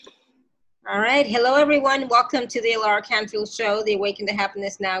All right. Hello, everyone. Welcome to the Laura Canfield Show, the Awaken to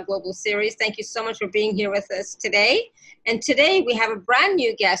Happiness Now Global Series. Thank you so much for being here with us today. And today we have a brand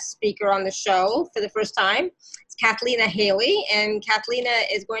new guest speaker on the show for the first time. It's Cathleena Hailley. And Cathleena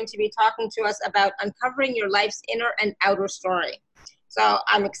is going to be talking to us about uncovering your life's inner and outer story. So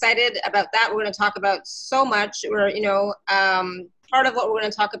I'm excited about that. We're going to talk about so much. Part of what we're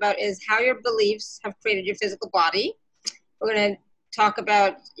going to talk about is how your beliefs have created your physical body. We're going to talk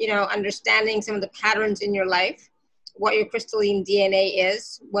about, understanding some of the patterns in your life, what your crystalline DNA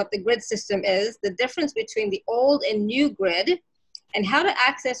is, what the grid system is, the difference between the old and new grid, and how to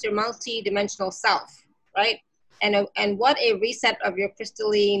access your multi-dimensional self, right? And what a reset of your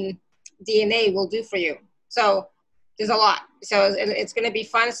crystalline DNA will do for you. So there's a lot. So it's going to be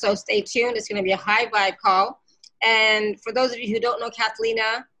fun. So stay tuned. It's going to be a high vibe call. And for those of you who don't know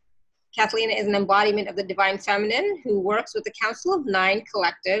Cathleena is an embodiment of the Divine Feminine who works with the Council of Nine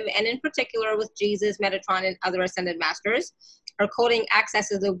Collective, and in particular with Jesus, Metatron, and other Ascended Masters. Her coding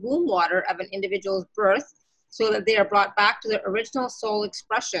accesses the womb water of an individual's birth so that they are brought back to their original soul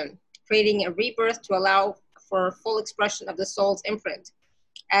expression, creating a rebirth to allow for full expression of the soul's imprint.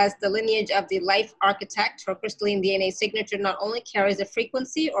 As the lineage of the life architect, her crystalline DNA signature not only carries a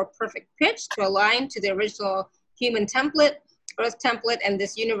frequency or perfect pitch to align to the original human template, Earth template, and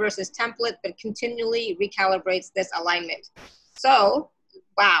this universe's template, but continually recalibrates this alignment. So,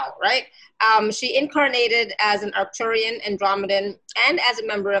 wow, right? She incarnated as an Arcturian, Andromedan, and as a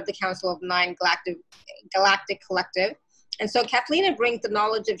member of the Council of Nine Galactic Collective. And so Cathleena brings the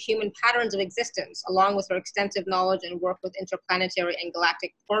knowledge of human patterns of existence, along with her extensive knowledge and work with interplanetary and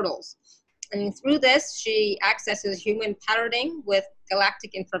galactic portals. And through this, she accesses human patterning with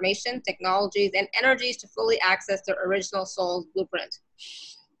galactic information, technologies, and energies to fully access their original soul's blueprint.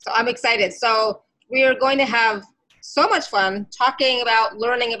 So I'm excited. So we are going to have so much fun talking about,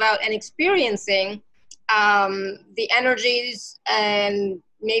 learning about, and experiencing the energies and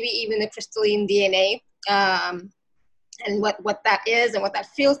maybe even the crystalline DNA, and what that is and what that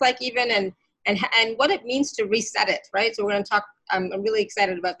feels like even, and what it means to reset it, right? So we're going to talk, I'm really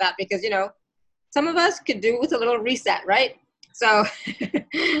excited about that because, some of us could do with a little reset, right? So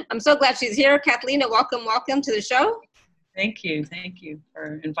I'm so glad she's here. Cathleena, welcome to the show. Thank you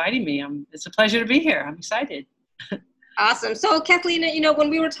for inviting me. It's a pleasure to be here. I'm excited. Awesome. So Cathleena, when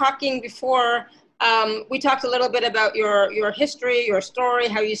we were talking before, we talked a little bit about your history, your story,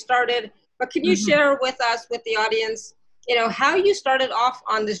 how you started, but can you share with us, with the audience, how you started off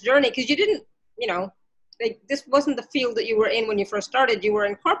on this journey? Because you didn't, this wasn't the field that you were in when you first started. You were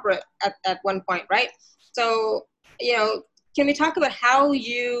in corporate at one point, right? So, can we talk about how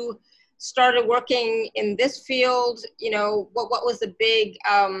you started working in this field? What was the big,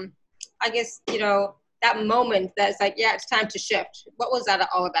 that moment that's like, yeah, it's time to shift. What was that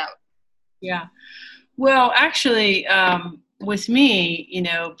all about? Yeah. Well, actually, with me,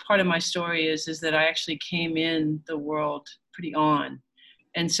 part of my story is that I actually came in the world pretty on.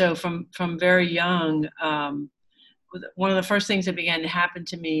 And so from very young, one of the first things that began to happen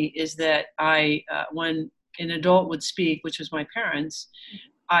to me is that when an adult would speak, which was my parents,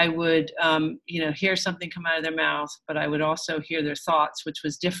 I would, hear something come out of their mouth, but I would also hear their thoughts, which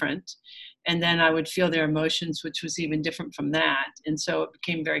was different. And then I would feel their emotions, which was even different from that. And so it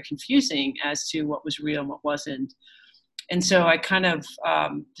became very confusing as to what was real and what wasn't. And so I kind of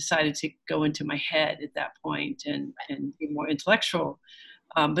decided to go into my head at that point and be more intellectual.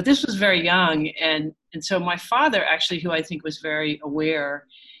 But this was very young. And so my father, actually, who I think was very aware,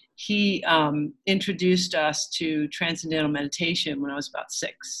 he introduced us to transcendental meditation when I was about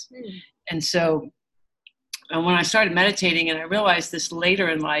 6. And so when I started meditating, and I realized this later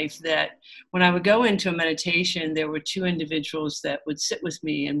in life, that when I would go into a meditation, there were 2 individuals that would sit with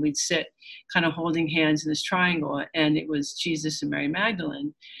me, and we'd sit kind of holding hands in this triangle, and it was Jesus and Mary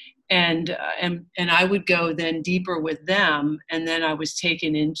Magdalene. And I would go then deeper with them, and then I was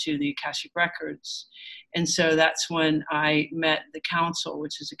taken into the Akashic Records. And so that's when I met the council,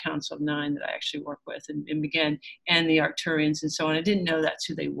 which is a Council of Nine that I actually work with, and began, and the Arcturians and so on. I didn't know that's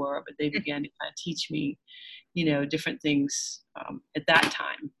who they were, but they began to kind of teach me, different things at that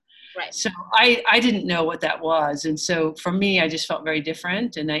time. Right. So I didn't know what that was. And so for me, I just felt very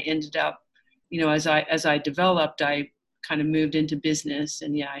different. And I ended up, as I developed, I kind of moved into business,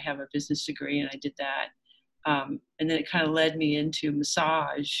 and I have a business degree, and I did that. And then it kind of led me into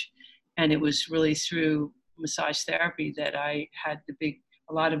massage, and it was really through massage therapy that I had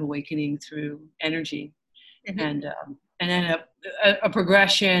a lot of awakening through energy. And then a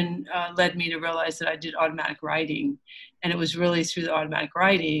progression led me to realize that I did automatic writing, and it was really through the automatic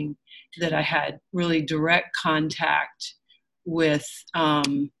writing that I had really direct contact with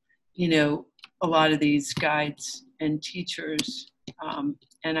a lot of these guides and teachers.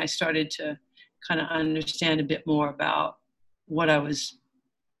 And I started to kind of understand a bit more about what I was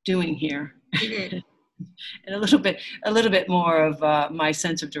doing here. Mm-hmm. And a little bit more of my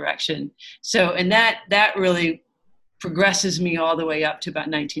sense of direction. So, and that really progresses me all the way up to about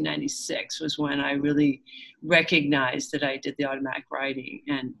 1996 was when I really recognized that I did the automatic writing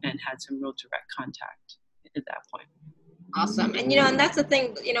and had some real direct contact at that point. Awesome. And, and that's the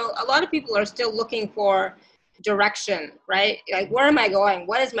thing, a lot of people are still looking for direction, right? Like, where am I going?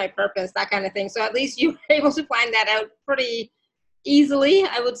 What is my purpose? That kind of thing. So at least you were able to find that out pretty easily,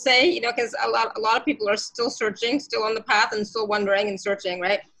 I would say, because a lot of people are still searching, still on the path and still wondering and searching,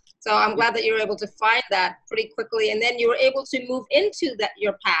 right? So I'm glad that you were able to find that pretty quickly, and then you were able to move into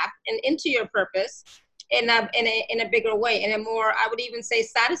your path and into your purpose in a bigger way, in a more, I would even say,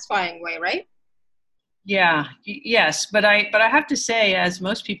 satisfying way, right? Yeah. Yes, but I have to say, as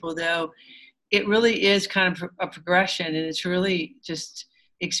most people though, it really is kind of a progression, and it's really just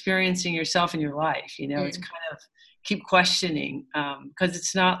experiencing yourself in your life. It's kind of keep questioning, because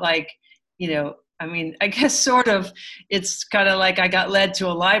it's not like, I guess sort of, it's kind of like I got led to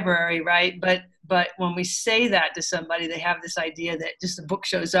a library, right? But when we say that to somebody, they have this idea that just the book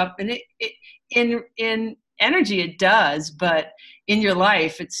shows up, and it in energy it does, but in your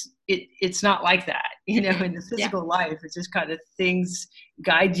life it's not like that. In the physical life, it's just kind of things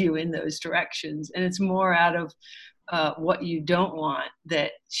guide you in those directions, and it's more out of what you don't want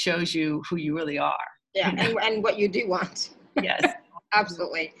that shows you who you really are. Yeah, and what you do want. Yes.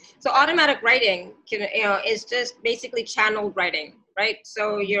 Absolutely. So automatic writing is just basically channeled writing, right?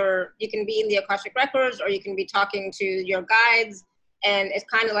 So you can be in the Akashic Records, or you can be talking to your guides, and it's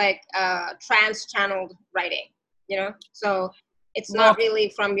kind of like trans-channeled writing, So it's not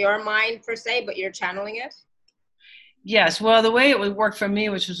really from your mind per se, but you're channeling it. Yes. Well, the way it would work for me,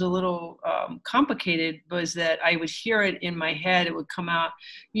 which was a little complicated, was that I would hear it in my head. It would come out,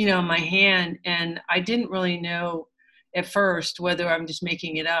 in my hand. And I didn't really know at first whether I'm just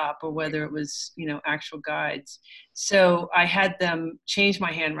making it up or whether it was, actual guides. So I had them change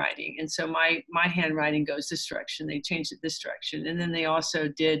my handwriting. And so my handwriting goes this direction. They changed it this direction. And then they also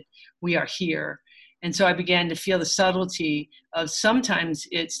did, "We are here." And so I began to feel the subtlety of, sometimes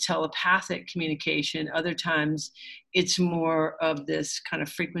it's telepathic communication, other times it's more of this kind of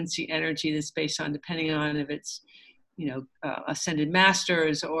frequency energy that's based on, depending on if it's, ascended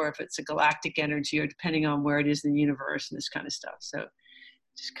masters, or if it's a galactic energy, or depending on where it is in the universe and this kind of stuff. So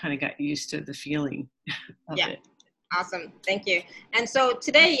just kind of got used to the feeling of it. Awesome. Thank you. And so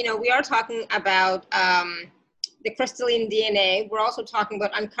today, we are talking about the crystalline DNA. We're also talking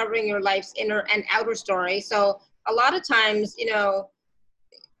about uncovering your life's inner and outer story. So a lot of times,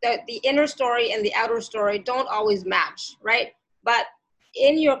 the inner story and the outer story don't always match, right? But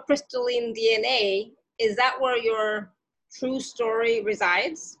in your crystalline DNA, is that where your true story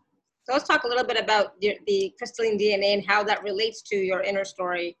resides? So let's talk a little bit about the crystalline DNA and how that relates to your inner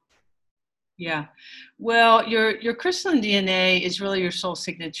story. Yeah. Well, your crystalline DNA is really your soul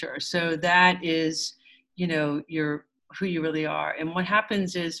signature. So that is, your who you really are. And what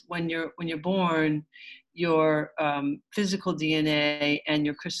happens is when you're born, your physical DNA and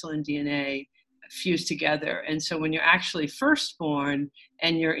your crystalline DNA fuse together. And so when you're actually first born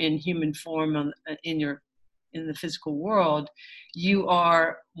and you're in human form in the physical world, you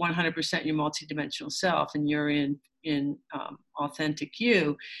are 100% your multidimensional self, and you're in authentic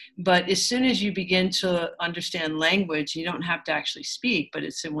you. But as soon as you begin to understand language, you don't have to actually speak, but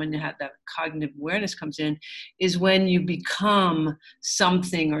it's when you have that cognitive awareness comes in, is when you become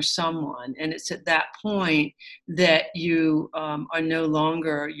something or someone. And it's at that point that you are no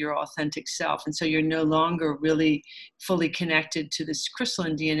longer your authentic self. And so you're no longer really fully connected to this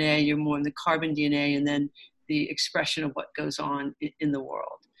crystalline DNA. You're more in the carbon DNA, and then the expression of what goes on in the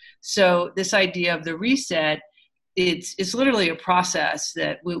world. So this idea of the reset, it's literally a process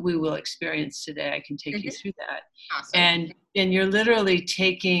that we will experience today. I can take you through that. Awesome. And you're literally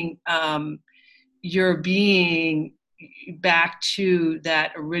taking your being back to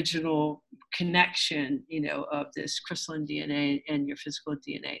that original connection, of this crystalline DNA and your physical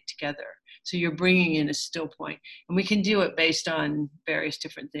DNA together. So you're bringing in a still point, and we can do it based on various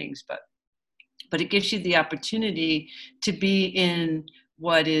different things, but it gives you the opportunity to be in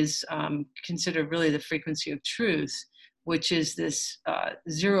what is considered really the frequency of truth, which is this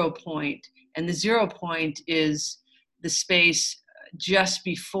 0 point. And the 0 point is the space just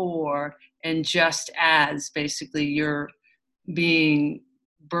before and just as basically you're being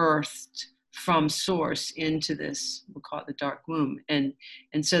birthed from source into this, we'll call it the dark womb. And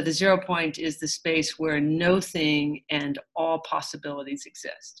so the 0 point is the space where no thing and all possibilities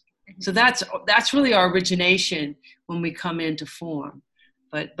exist. So that's really our origination when we come into form.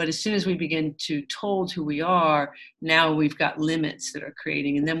 But as soon as we begin to told who we are, now we've got limits that are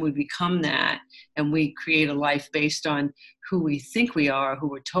creating, and then we become that, and we create a life based on who we think we are, who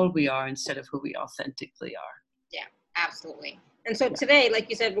we're told we are, instead of who we authentically are. Yeah, absolutely. And so today, like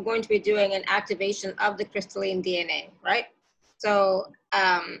you said, we're going to be doing an activation of the crystalline DNA, right? So,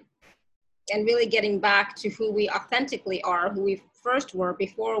 and really getting back to who we authentically are, who we first were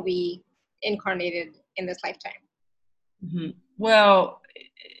before we incarnated in this lifetime. Mm-hmm. Well,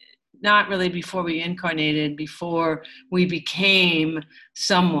 not really before we incarnated, before we became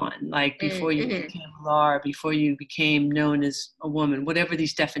someone, like before you became Laura, before you became known as a woman, whatever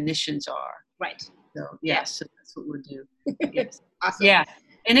these definitions are. Right. So, yes, so that's what we'll do. Yes. Awesome. Yeah.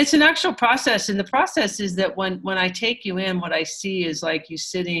 And it's an actual process. And the process is that when I take you in, what I see is like you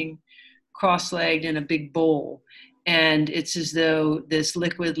sitting cross-legged in a big bowl. And it's as though this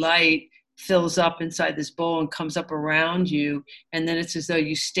liquid light fills up inside this bowl and comes up around you. And then it's as though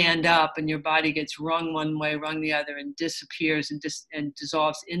you stand up and your body gets wrung one way, wrung the other, and disappears and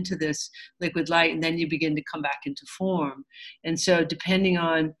dissolves into this liquid light. And then you begin to come back into form. And so depending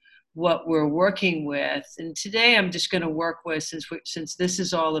on what we're working with, and today I'm just going to work with, since this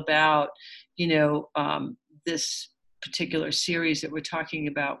is all about, this particular series that we're talking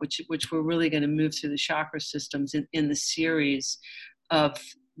about, which we're really going to move through the chakra systems in the series of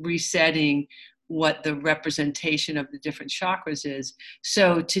resetting what the representation of the different chakras is.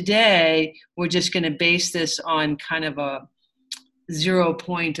 So today we're just going to base this on kind of a 0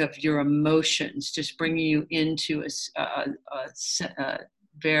 point of your emotions, just bringing you into a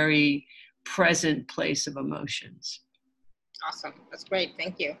very present place of emotions. Awesome. That's great.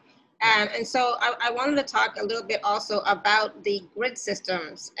 Thank you. And so I wanted to talk a little bit also about the grid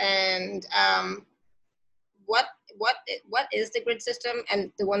systems and what is the grid system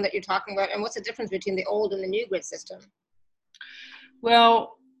and the one that you're talking about, and what's the difference between the old and the new grid system?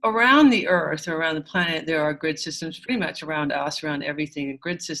 Well, around the earth, or around the planet, there are grid systems pretty much around us, around everything, a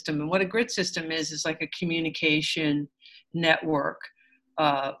grid system. And what a grid system is like a communication network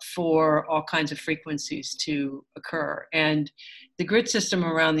for all kinds of frequencies to occur. And the grid system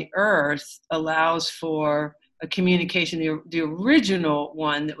around the earth allows for a communication. The original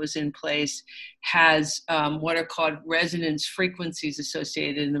one that was in place has what are called resonance frequencies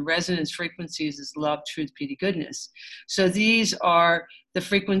associated. And the resonance frequencies is love, truth, beauty, goodness. So these are the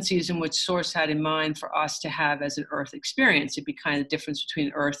frequencies in which Source had in mind for us to have as an Earth experience. It'd be kind of the difference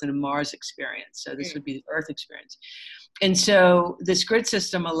between Earth and a Mars experience. So this would be the Earth experience. And so this grid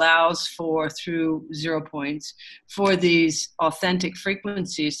system allows for, through 0 points, for these authentic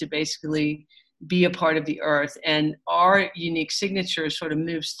frequencies to basically be a part of the earth. And our unique signature sort of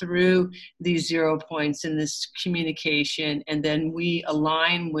moves through these 0 points in this communication. And then we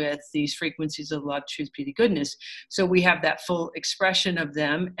align with these frequencies of love, truth, beauty, goodness. So we have that full expression of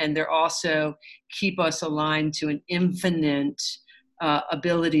them. And they're also keep us aligned to an infinite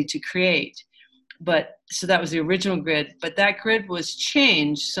ability to create. But so that was the original grid, but that grid was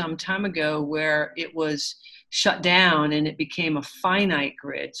changed some time ago where it was shut down and it became a finite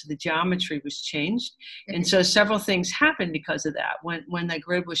grid. So the geometry was changed. And so several things happened because of that. When the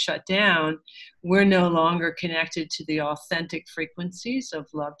grid was shut down, we're no longer connected to the authentic frequencies of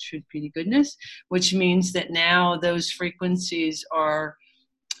love, truth, beauty, goodness, which means that now those frequencies are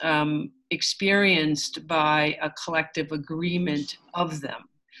experienced by a collective agreement of them.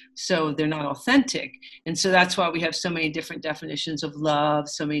 So they're not authentic. And so that's why we have so many different definitions of love,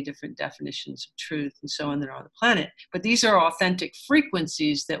 so many different definitions of truth, and so on that are on the planet. But these are authentic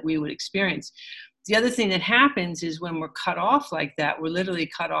frequencies that we would experience. The other thing that happens is when we're cut off like that, we're literally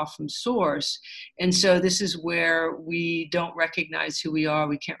cut off from Source. And so this is where we don't recognize who we are.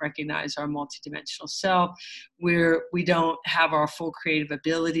 We can't recognize our multidimensional self. We don't have our full creative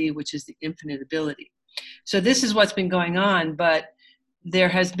ability, which is the infinite ability. So this is what's been going on. But there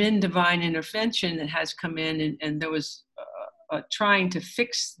has been divine intervention that has come in, and there was trying to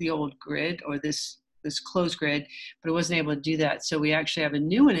fix the old grid, or this closed grid, but it wasn't able to do that. So we actually have a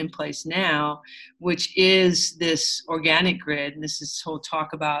new one in place now, which is this organic grid. And this is this whole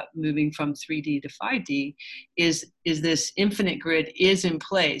talk about moving from 3D to 5D is this infinite grid is in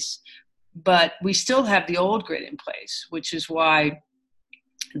place, but we still have the old grid in place, which is why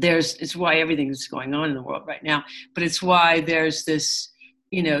it's why everything is going on in the world right now, but it's why there's this,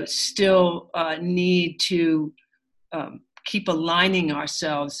 still need to keep aligning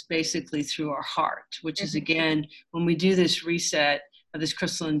ourselves basically through our heart, which is, again, when we do this reset of this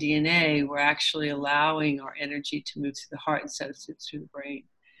crystalline DNA, we're actually allowing our energy to move through the heart instead of through the brain.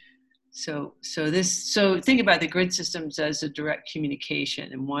 So think about the grid systems as a direct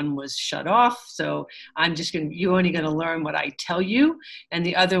communication, and one was shut off. So you're only going to learn what I tell you. And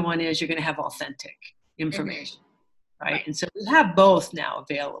the other one is you're going to have authentic information. Right. And so we have both now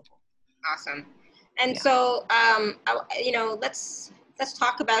available. Awesome. And so, let's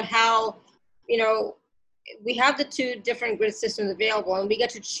talk about how, we have the two different grid systems available, and we get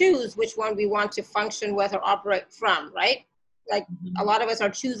to choose which one we want to function with or operate from, right? Like a lot of us are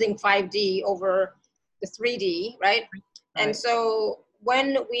choosing 5D over the 3D, right? And so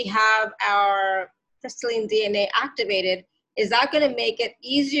when we have our crystalline DNA activated, is that going to make it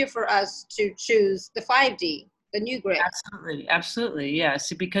easier for us to choose the 5D, the new grid? Absolutely,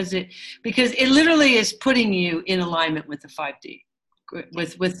 yes. Because it literally is putting you in alignment with the 5D,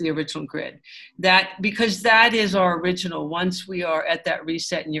 with the original grid. Because that is our original. Once we are at that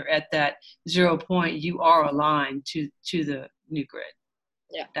reset and you're at that 0 point, you are aligned to the new grid.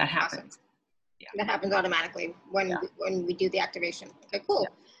 Yeah, that happens. Awesome. Yeah, that happens automatically when we do the activation. Okay, cool.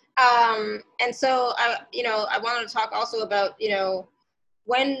 Yeah. And so I wanted to talk also about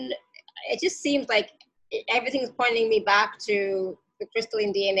when it just seems like everything's pointing me back to the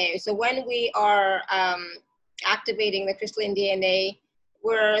crystalline DNA. So when we are activating the crystalline DNA,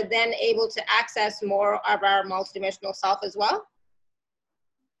 we're then able to access more of our multidimensional self as well.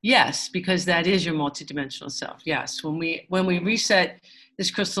 Yes, because that is your multidimensional self. Yes, when we reset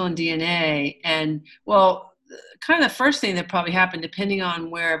this crystalline DNA, and well, kind of the first thing that probably happened, depending on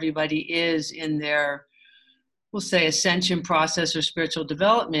where everybody is in their, we'll say, ascension process or spiritual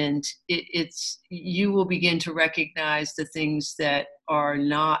development, you will begin to recognize the things that are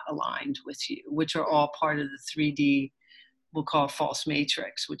not aligned with you, which are all part of the 3D, we'll call false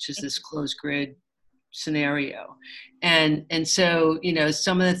matrix, which is this closed grid scenario. And so,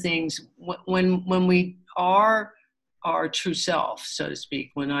 some of the things when we are our true self, so to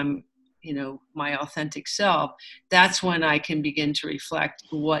speak, when I'm, my authentic self, that's when I can begin to reflect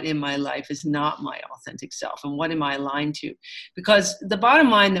what in my life is not my authentic self and what am I aligned to. Because the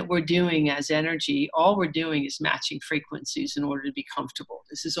bottom line that we're doing as energy, all we're doing is matching frequencies in order to be comfortable.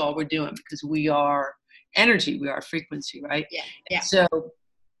 This is all we're doing because we are energy, we are frequency, right? Yeah. So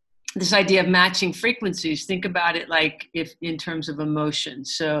this idea of matching frequencies, think about it like if in terms of emotion.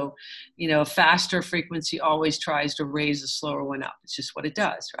 So, a faster frequency always tries to raise a slower one up. It's just what it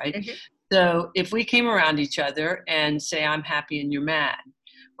does, right? Mm-hmm. So if we came around each other and say, I'm happy and you're mad,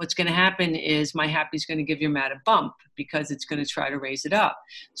 what's going to happen is my happy is going to give your mad a bump because it's going to try to raise it up.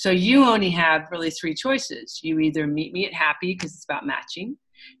 So you only have really 3 choices. You either meet me at happy because it's about matching,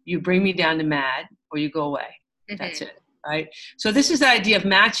 you bring me down to mad, or you go away. Mm-hmm. That's it. Right? So this is the idea of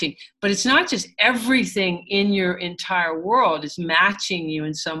matching, but it's not just everything in your entire world is matching you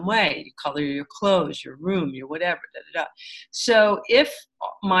in some way. You color your clothes, your room, your whatever, So if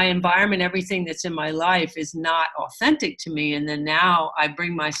my environment, everything that's in my life is not authentic to me, and then now I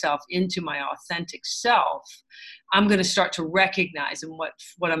bring myself into my authentic self, I'm going to start to recognize, and what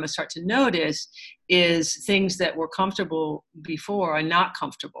I'm going to start to notice is things that were comfortable before are not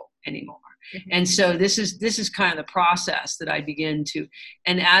comfortable anymore. Mm-hmm. And so this is kind of the process that I begin to,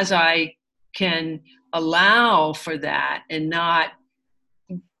 and as I can allow for that and not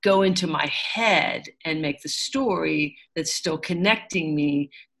go into my head and make the story that's still connecting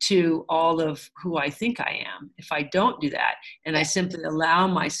me to all of who I think I am. If I don't do that, and I simply allow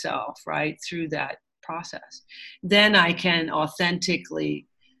myself, right, through that process, then I can authentically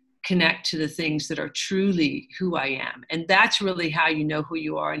connect to the things that are truly who I am. And that's really how you know who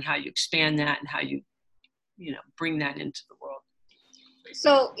you are and how you expand that and how you bring that into the world.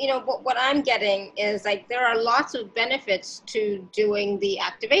 So, what I'm getting is like there are lots of benefits to doing the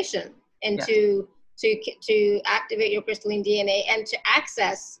activation and to activate your crystalline DNA and to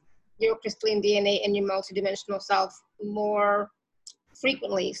access your crystalline DNA and your multidimensional self more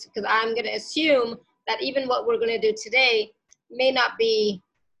frequently. Because I'm going to assume that even what we're going to do today may not be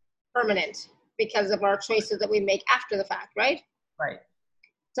permanent because of our choices that we make after the fact, right? Right.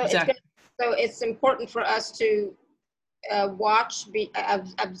 So exactly. It's important for us to watch,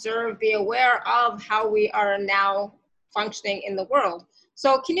 observe, be aware of how we are now functioning in the world.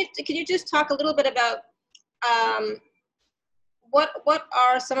 So can you just talk a little bit about what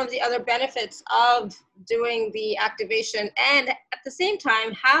are some of the other benefits of doing the activation, and at the same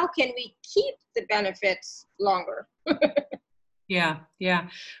time, how can we keep the benefits longer? Yeah.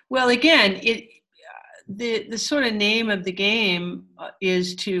 Well, again, the sort of name of the game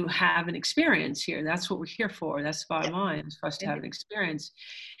is to have an experience here. That's what we're here for. That's the bottom line, is for us to have an experience.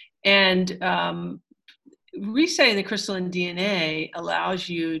 And resetting the crystalline DNA allows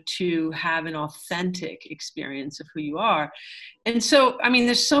you to have an authentic experience of who you are. And so, I mean,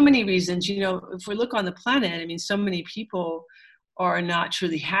 there's so many reasons, you know, if we look on the planet, I mean, so many people are not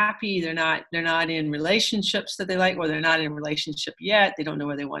truly happy. They're not in relationships that they like, or they're not in a relationship yet. They don't know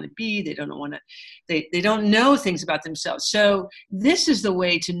where they want to be. They don't know things about themselves. So this is the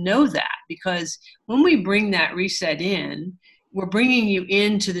way to know that, because when we bring that reset in, we're bringing you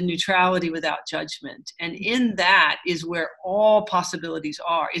into the neutrality without judgment. And in that is where all possibilities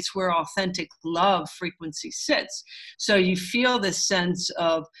are. It's where authentic love frequency sits. So you feel this sense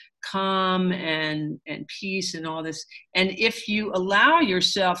of calm and peace and all this. And if you allow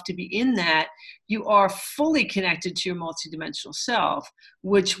yourself to be in that, you are fully connected to your multidimensional self,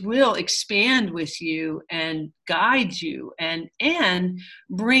 which will expand with you and guide you and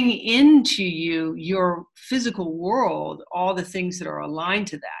bring into you your physical world all the things that are aligned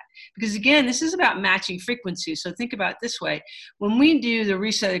to that. Because again, this is about matching frequencies. So think about it this way. When we do the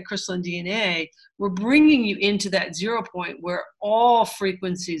reset of crystalline DNA, we're bringing you into that 0 point where all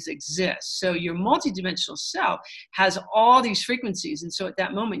frequencies exist. So your multidimensional self has all these frequencies. And so at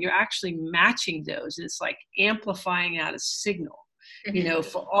that moment, you're actually matching those. And it's like amplifying out a signal, you know,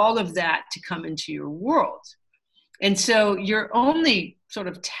 for all of that to come into your world. And so your only sort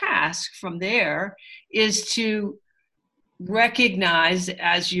of task from there is to recognize,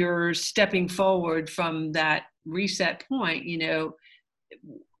 as you're stepping forward from that reset point, you know,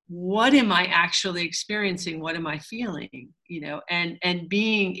 what am I actually experiencing? What am I feeling? You know, and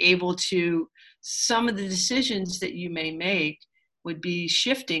being able to, some of the decisions that you may make would be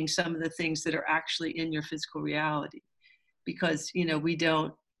shifting some of the things that are actually in your physical reality. Because, you know, we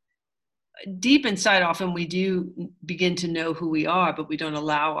don't, deep inside, often we do begin to know who we are, but we don't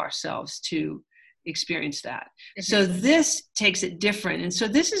allow ourselves to experience that. So this takes it different. And so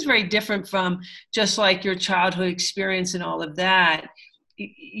this is very different from just like your childhood experience and all of that.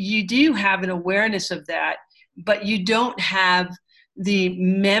 You do have an awareness of that, but you don't have the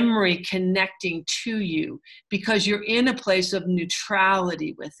memory connecting to you because you're in a place of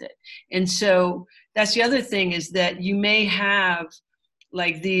neutrality with it. And so that's the other thing, is that you may have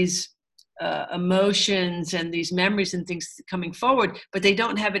like these emotions and these memories and things coming forward, but they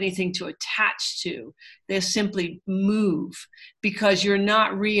don't have anything to attach to. They simply move because you're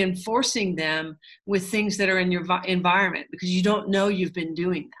not reinforcing them with things that are in your environment, because you don't know you've been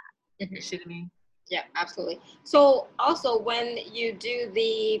doing that. You see what I mean? Yeah, absolutely. So also when you do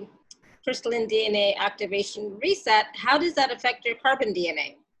the crystalline DNA activation reset, how does that affect your carbon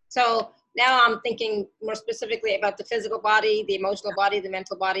DNA? So now I'm thinking more specifically about the physical body, the emotional body, the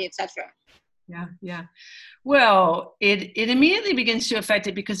mental body, etc. Yeah. Well, it immediately begins to affect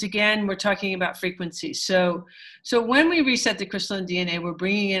it because, again, we're talking about frequencies. So when we reset the crystalline DNA, we're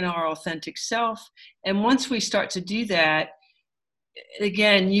bringing in our authentic self. And once we start to do that,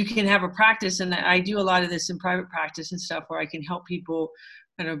 again, you can have a practice, and I do a lot of this in private practice and stuff, where I can help people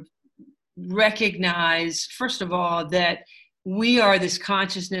kind of recognize, first of all, that we are this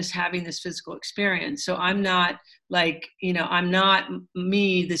consciousness having this physical experience. So I'm not like, you know, I'm not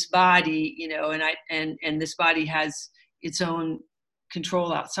me, this body, you know, and this body has its own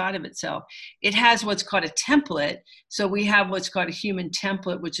control outside of itself. It has what's called a template. So we have what's called a human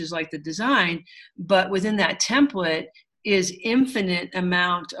template, which is like the design, but within that template is infinite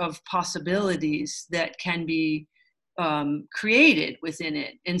amount of possibilities that can be created within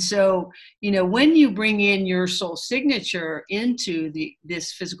it. And so, you know, when you bring in your soul signature into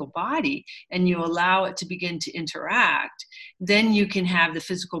this physical body and you allow it to begin to interact, then you can have the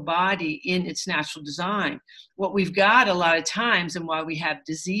physical body in its natural design. What we've got a lot of times, and why we have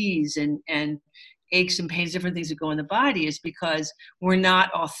disease and aches and pains, different things that go in the body, is because we're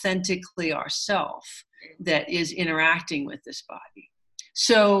not authentically ourself that is interacting with this body.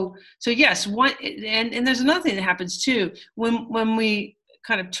 So yes, and there's another thing that happens too when we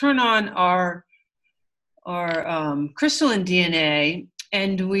kind of turn on our crystalline DNA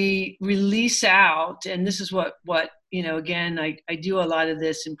and we release out, and this is what you know, again, I do a lot of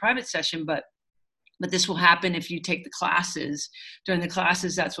this in private session, but this will happen if you take the classes. During the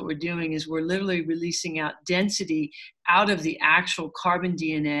classes, that's what we're doing, is we're literally releasing out density out of the actual carbon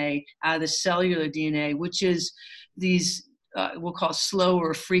DNA, out of the cellular DNA, which is these we'll call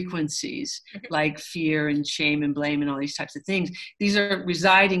slower frequencies, like fear and shame and blame and all these types of things. These are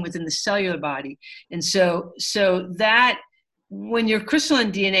residing within the cellular body. And so that when your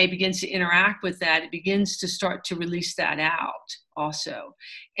crystalline DNA begins to interact with that, it begins to start to release that out also.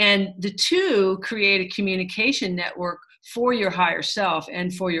 And the two create a communication network for your higher self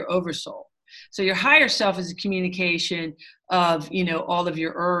and for your oversoul. So your higher self is a communication of, all of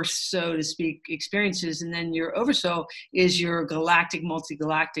your earth, so to speak, experiences. And then your oversoul is your galactic,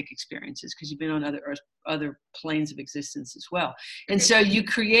 multi-galactic experiences, because you've been on other planes of existence as well. And so you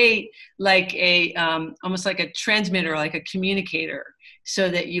create like almost like a transmitter, like a communicator, so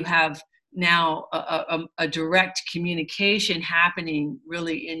that you have now a direct communication happening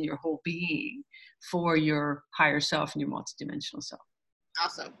really in your whole being for your higher self and your multidimensional self.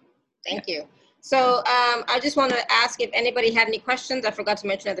 Awesome. Thank you. So I just want to ask if anybody had any questions. I forgot to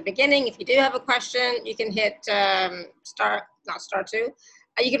mention at the beginning, if you do have a question, you can hit star two.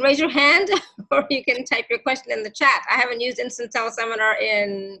 You can raise your hand or you can type your question in the chat. I haven't used Instant Teleseminar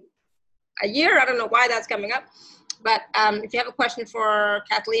in a year. I don't know why that's coming up. But if you have a question for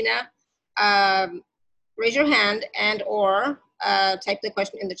Cathleena, raise your hand and or type the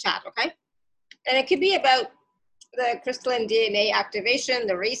question in the chat, okay? And it could be about the crystalline DNA activation,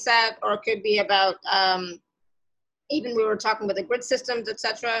 the reset, or it could be about even we were talking about the grid systems,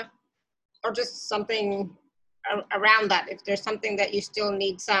 etc., or just something around that. If there's something that you still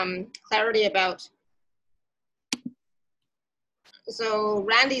need some clarity about. So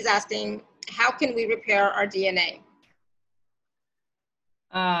Randy's asking, how can we repair our DNA?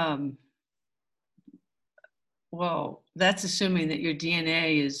 Well, that's assuming that your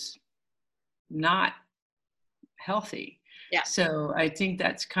DNA is not healthy. Yeah. So I think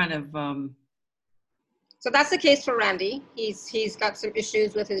that's kind of. So that's the case for Randy. He's got some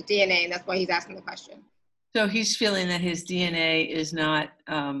issues with his DNA, and that's why he's asking the question. So he's feeling that his DNA is not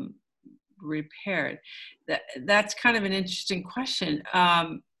repaired. That's kind of an interesting question.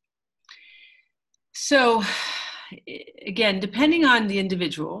 So again, depending on the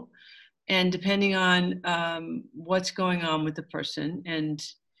individual and depending on what's going on with the person, and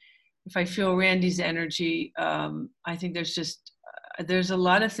if I feel Randy's energy, I think there's a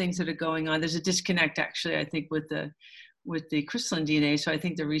lot of things that are going on. There's a disconnect, actually, I think, with the crystalline DNA. So I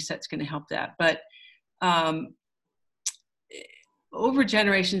think the reset's going to help that. But over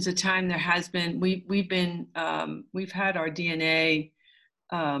generations of time, there has been we've had our DNA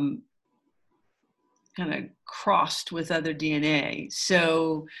kind of crossed with other DNA.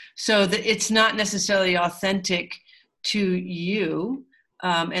 So that it's not necessarily authentic to you.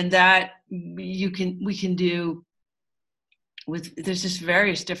 And that we can do there's just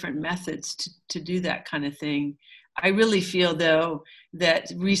various different methods to do that kind of thing. I really feel, though,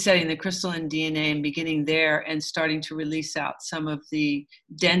 that resetting the crystalline DNA and beginning there and starting to release out some of the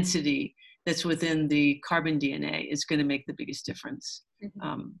density that's within the carbon DNA is going to make the biggest difference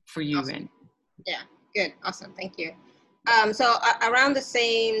for you. Awesome. Yeah, good. Awesome. Thank you. So around the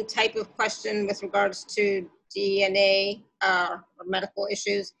same type of question with regards to DNA or medical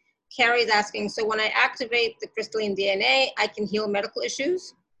issues, Carrie's asking, so when I activate the crystalline DNA, I can heal medical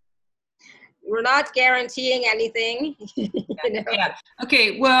issues? We're not guaranteeing anything. Yeah.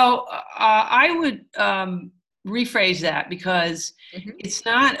 Okay. Well, I would rephrase that, because it's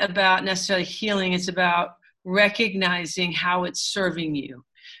not about necessarily healing. It's about recognizing how it's serving you.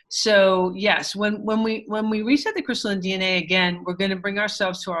 So yes, when we reset the crystalline DNA again, we're going to bring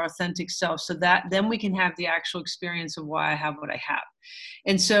ourselves to our authentic self, so that then we can have the actual experience of why I have what I have.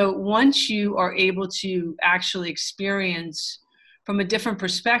 And so once you are able to actually experience from a different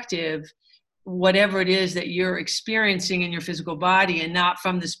perspective whatever it is that you're experiencing in your physical body, and not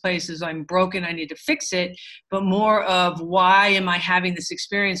from this place as I'm broken, I need to fix it, but more of why am I having this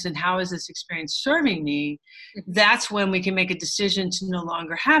experience and how is this experience serving me, that's when we can make a decision to no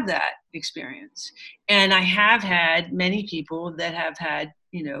longer have that experience. And I have had many people that have had,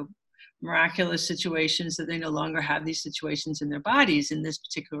 miraculous situations that they no longer have these situations in their bodies in this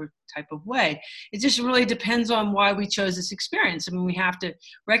particular type of way. It just really depends on why we chose this experience. I mean, we have to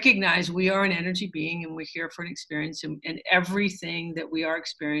recognize we are an energy being and we're here for an experience, and everything that we are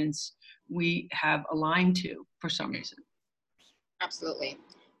experiencing, we have aligned to for some reason. Absolutely.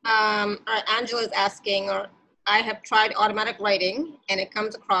 Angela's asking, I have tried automatic writing and it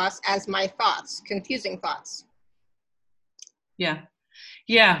comes across as my thoughts, confusing thoughts.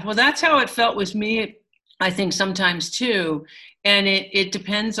 Yeah, well, that's how it felt with me, I think, sometimes too. And it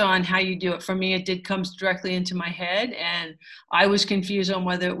depends on how you do it. For me, it did come directly into my head, and I was confused on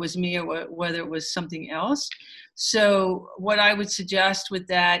whether it was me or whether it was something else. So what I would suggest with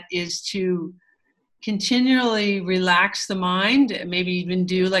that is to continually relax the mind, maybe even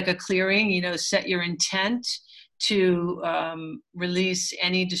do like a clearing, set your intent to release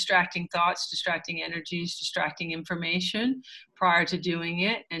any distracting thoughts, distracting energies, distracting information prior to doing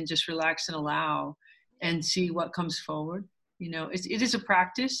it, and just relax and allow and see what comes forward. It is a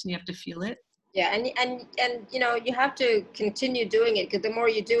practice and you have to feel it. Yeah, and you know, you have to continue doing it, because the more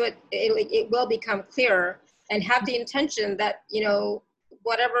you do it, it will become clearer, and have the intention that, you know,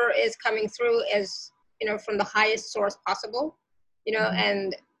 whatever is coming through is, you know, from the highest source possible, you know,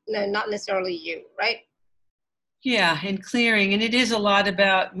 and no, not necessarily you, right? Yeah, and clearing, and it is a lot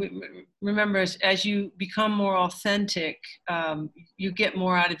about. Remember, as you become more authentic, you get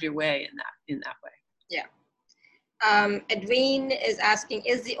more out of your way in that way. Yeah. Edwin is asking,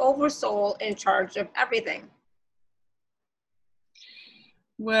 is the oversoul in charge of everything?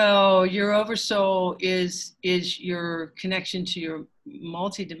 Well, your oversoul is your connection to your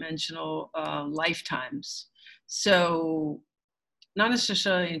multidimensional lifetimes. So, not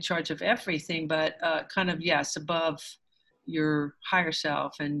necessarily in charge of everything, but kind of, yes, above your higher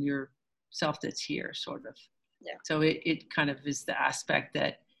self and your self that's here, sort of. Yeah. So it kind of is the aspect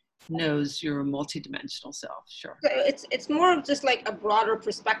that knows your multidimensional self. Sure. So it's more of just like a broader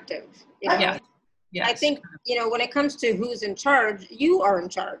perspective, you know. Yeah. Yes. I think, you know, when it comes to who's in charge, you are in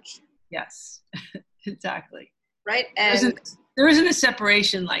charge. Yes. Exactly. Right. And there isn't a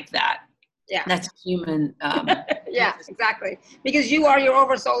separation like that. Yeah. That's human. Yeah, exactly. Because you are your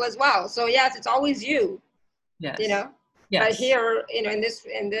oversoul as well. So yes, it's always you. Yes. You know. Yes. But here, you know, in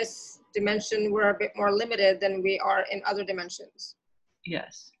this dimension, we're a bit more limited than we are in other dimensions.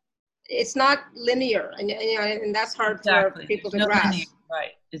 Yes. It's not linear, and you know, and that's hard Exactly. for people There's to grasp. Linear.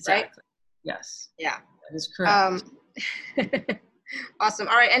 Right. Exactly. Right? Yes. Yeah. That is correct. Awesome.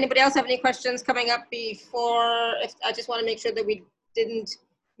 All right. Anybody else have any questions coming up before? I just want to make sure that we didn't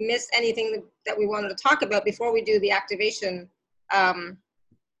miss anything that we wanted to talk about before we do the activation.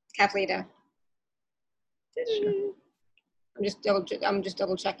 Cathleena. Sure. I'm just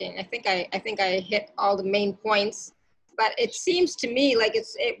double checking. I think I hit all the main points, but it seems to me like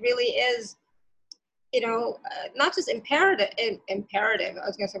it really is, you know, not just imperative. I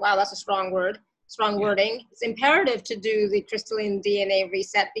was going to say, wow, that's a strong word. Strong wording. It's imperative to do the crystalline DNA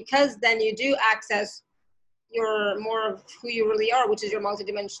reset, because then you do access your more of who you really are, which is your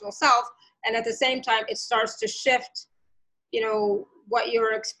multidimensional self. And at the same time, it starts to shift, you know, what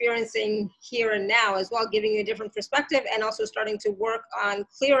you're experiencing here and now as well, giving you a different perspective, and also starting to work on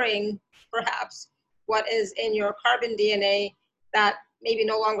clearing perhaps what is in your carbon DNA that maybe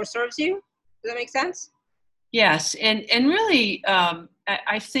no longer serves you. Does that make sense? Yes, and really,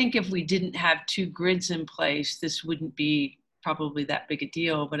 I think if we didn't have two grids in place, this wouldn't be probably that big a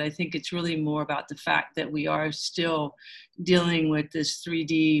deal. But I think it's really more about the fact that we are still dealing with this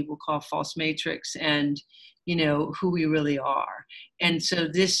 3D, we'll call false matrix, and you know who we really are. And so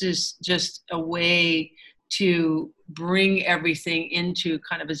this is just a way to bring everything into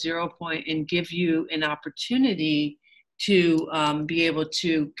kind of a 0 point and give you an opportunity to be able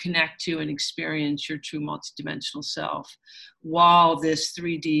to connect to and experience your true multidimensional self while this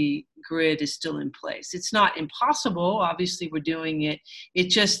 3D grid is still in place. It's not impossible. Obviously, we're doing it. It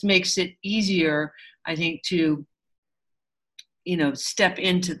just makes it easier, I think, to, you know, step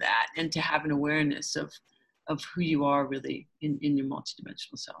into that and to have an awareness of who you are really in your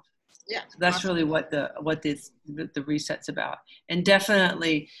multidimensional self. Yeah, so that's awesome. Really what the reset's about, and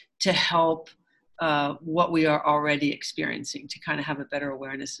definitely to help what we are already experiencing, to kind of have a better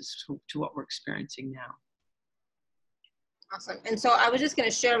awareness as to what we're experiencing now. Awesome. And so I was just going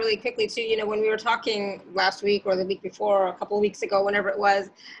to share really quickly too, you know, when we were talking last week or the week before, or a couple of weeks ago, whenever it was,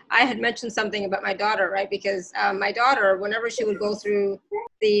 I had mentioned something about my daughter, right? Because my daughter, whenever she would go through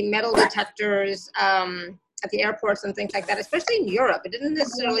the metal detectors at the airports and things like that, especially in Europe, it didn't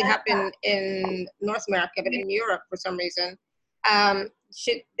necessarily happen in North America, but in Europe for some reason, they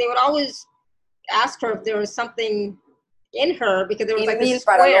would always ask her if there was something in her, because there was like this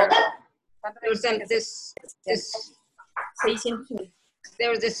square. There was there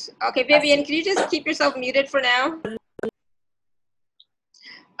was this, okay, Vivian, can you just keep yourself muted for now?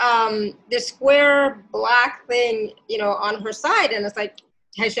 This square black thing, you know, on her side, and it's like,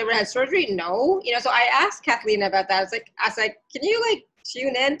 has she ever had surgery? No. You know, so I asked Cathleena about that. I was like, can you like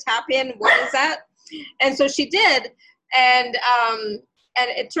tune in, tap in, what is that? And so she did, and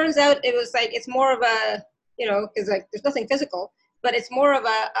it turns out it was like, it's more of a, you know, because like there's nothing physical, but it's more of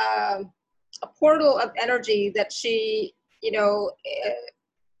a portal of energy that she, you know,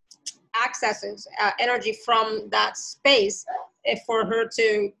 accesses energy from that space for her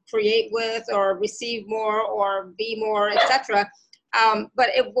to create with or receive more or be more, etc. But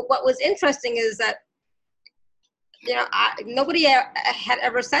what was interesting is that, you know, nobody had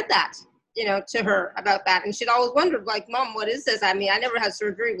ever said that, you know, to her about that. And she'd always wondered, like, Mom, what is this? I mean, I never had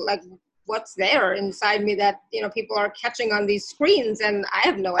surgery, but like, what's there inside me that, you know, people are catching on these screens and I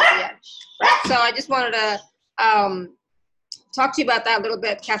have no idea, right? So I just wanted to talk to you about that a little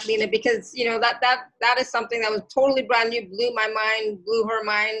bit, Cathleena, because that is something that was totally brand new, blew my mind, blew her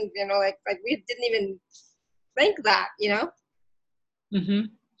mind. Like we didn't even think that. Mm-hmm.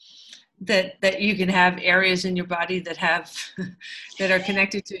 That you can have areas in your body that have that are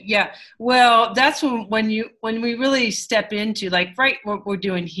connected to. Yeah, well, that's when we really step into, like, right, what we're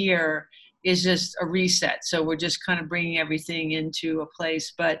doing here is just a reset. So we're just kind of bringing everything into a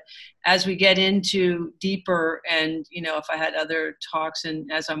place. But as we get into deeper, and if I had other talks,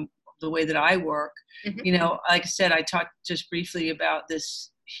 and as I'm the way that I work, like I said, I talked just briefly about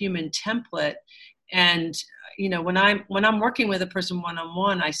this human template. And when I'm working with a person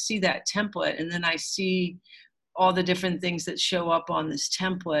one-on-one, I see that template, and then I see all the different things that show up on this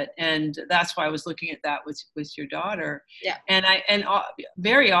template. And that's why I was looking at that with your daughter. Yeah. And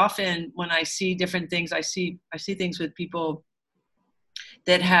very often when I see different things, I see things with people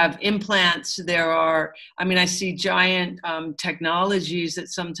that have implants. I see giant technologies that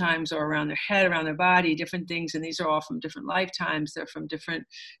sometimes are around their head, around their body, different things. And these are all from different lifetimes. They're from different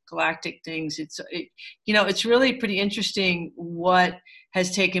galactic things. It's really pretty interesting what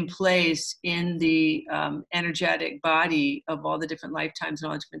has taken place in the energetic body of all the different lifetimes and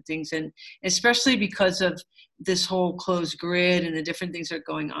all the different things. And especially because of this whole closed grid and the different things that are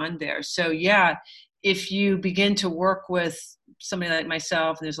going on there. So yeah, if you begin to work with somebody like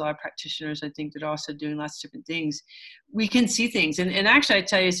myself, and there's a lot of practitioners, I think, that are also doing lots of different things, we can see things. And actually, I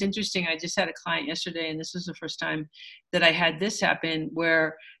tell you, it's interesting. I just had a client yesterday, and this was the first time that I had this happen,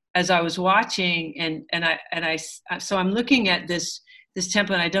 where as I was watching, so I'm looking at this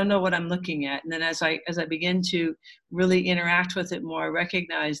template, I don't know what I'm looking at. And then as I begin to really interact with it more, I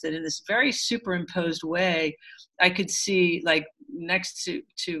recognize that in this very superimposed way, I could see, like, next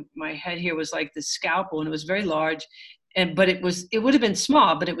to my head here was like the scalpel, and it was very large. But it would have been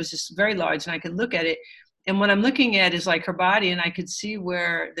small, but it was just very large, and I could look at it. And what I'm looking at is like her body, and I could see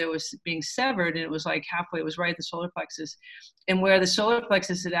where there was being severed, and it was like halfway, it was right at the solar plexus, and where the solar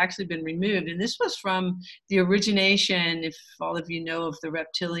plexus had actually been removed. And this was from the origination, if all of you know of the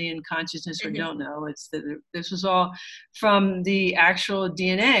reptilian consciousness or don't know, this was all from the actual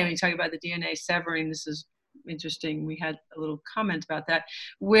DNA. When you talk about the DNA severing, this is interesting. We had a little comment about that,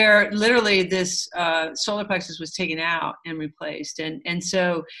 where literally this solar plexus was taken out and replaced. And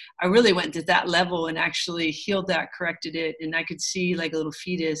so I really went to that level and actually healed that, corrected it. And I could see like a little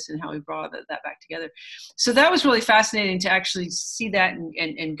fetus and how we brought that back together. So that was really fascinating to actually see that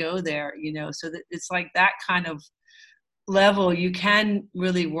and go there, so that it's like that kind of level you can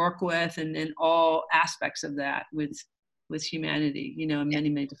really work with, and in all aspects of that with humanity, in many,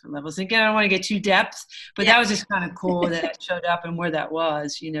 many different levels. And again, I don't want to get too depth, but that was just kind of cool that it showed up and where that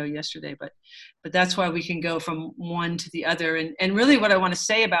was, yesterday. But that's why we can go from one to the other. And really what I want to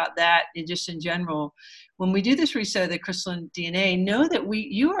say about that, and just in general, when we do this reset of the crystalline DNA, know that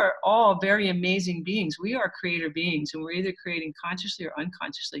you are all very amazing beings. We are creator beings, and we're either creating consciously or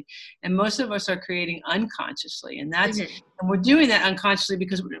unconsciously. And most of us are creating unconsciously. And and we're doing that unconsciously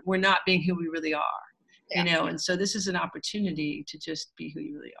because we're not being who we really are. And so this is an opportunity to just be who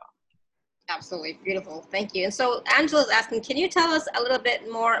you really are. Absolutely. Beautiful. Thank you. And so Angela's asking, can you tell us a little bit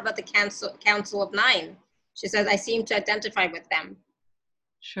more about the Council of Nine? She says, I seem to identify with them.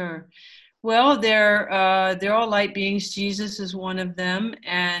 Sure. Well, they're all light beings. Jesus is one of them.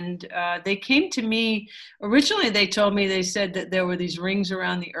 And they came to me, originally they told me, they said that there were these rings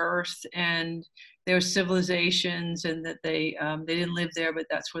around the earth, and there were civilizations, and that they didn't live there, but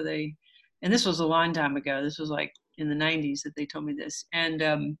that's where and this was a long time ago. This was like in the 90s that they told me this.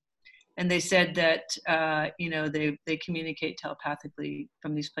 And they said that, they communicate telepathically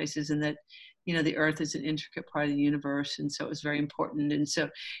from these places, and that, the earth is an intricate part of the universe. And so it was very important. And so,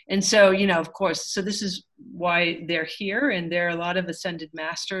 of course, so this is why they're here. And there are a lot of ascended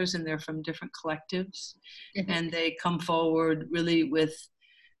masters, and they're from different collectives. And they come forward really with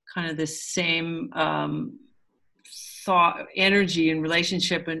kind of the same, thought, energy, and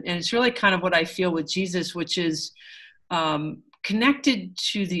relationship, and it's really kind of what I feel with Jesus, which is connected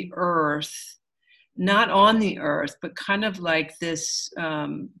to the earth, not on the earth, but kind of like this.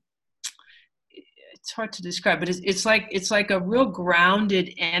 It's hard to describe, but it's like a real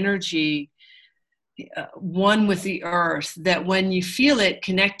grounded energy, one with the earth. That when you feel it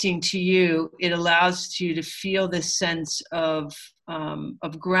connecting to you, it allows you to feel this sense of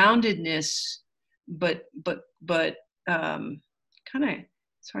groundedness, but kind of,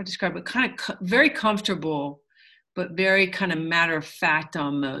 it's hard to describe, but kind of very comfortable, but very kind of matter of fact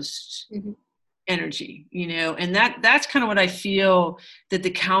almost energy, and that's kind of what I feel that the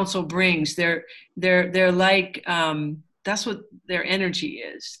council brings. They're like, that's what their energy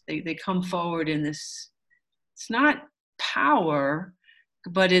is. They come forward in this, it's not power,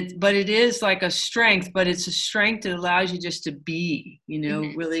 but it is like a strength, but it's a strength that allows you just to be,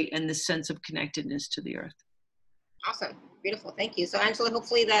 really, in the sense of connectedness to the earth. Awesome. Beautiful. Thank you. So Angela,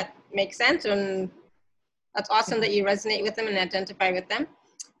 hopefully that makes sense, and that's awesome that you resonate with them and identify with them.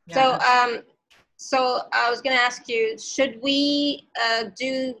 Yeah, so I was going to ask you, should we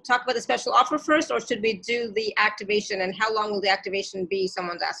talk about the special offer first, or should we do the activation, and how long will the activation be?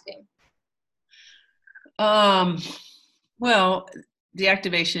 Someone's asking. Well, the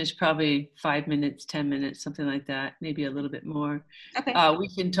activation is probably 5 minutes, 10 minutes, something like that, maybe a little bit more. Okay. We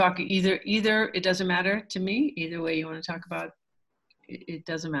can talk either, it doesn't matter to me, either way you want to talk about it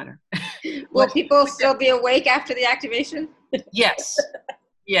doesn't matter. Will people still be awake after the activation? Yes.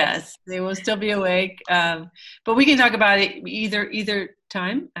 Yes, they will still be awake. But we can talk about it either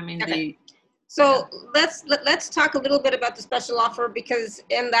time. I mean, okay. So let's talk a little bit about the special offer, because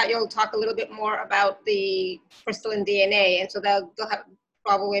in that you'll talk a little bit more about the crystalline DNA, and so they'll have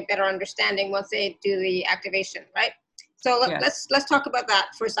probably a better understanding once they do the activation, right? So let's talk about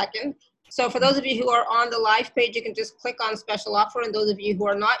that for a second. So for those of you who are on the live page, you can just click on special offer, and those of you who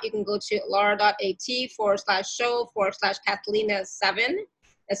are not, you can go to lara.at/show/Cathleena7.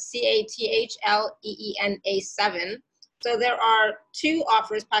 That's Cathleena 7. So there are two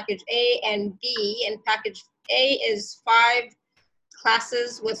offers, package A and B, and package A is 5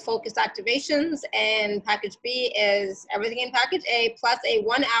 classes with focused activations, and package B is everything in package A plus a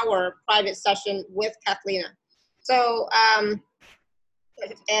 1-hour private session with Cathleena. So,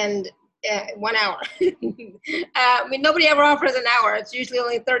 1 hour. I mean, nobody ever offers an hour. It's usually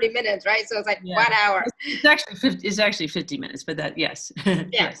only 30 minutes, right? So it's like 1 hour. It's actually 50 minutes, but that, yes.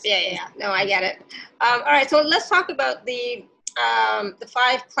 Yes. Yeah. No, I get it. All right, so let's talk about the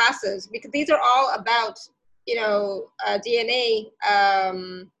 5 classes, because these are all about, DNA,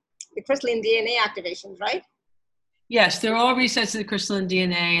 the crystalline DNA activations, right? Yes, they're all resets of the crystalline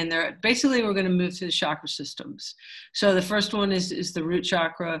DNA, and they're basically, we're going to move through the chakra systems. So the first one is the root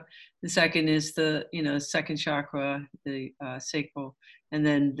chakra. The second is the second chakra, the sacral, and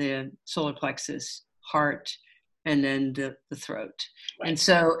then the solar plexus, heart, and then the throat. Right.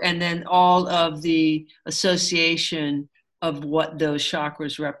 And then all of the association of what those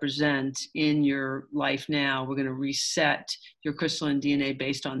chakras represent in your life now, we're going to reset your crystalline DNA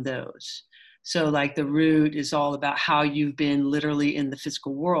based on those. So like the root is all about how you've been literally in the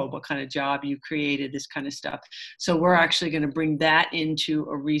physical world, what kind of job you created, this kind of stuff. So we're actually going to bring that into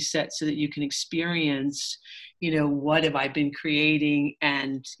a reset so that you can experience, what have I been creating?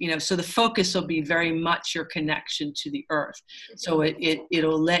 And, so the focus will be very much your connection to the earth. So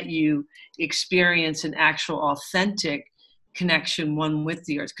it'll let you experience an actual authentic connection, one with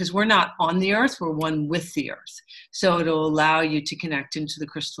the earth, because we're not on the earth, we're one with the earth. So it'll allow you to connect into the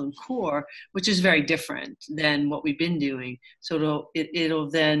crystalline core, which is very different than what we've been doing. So it'll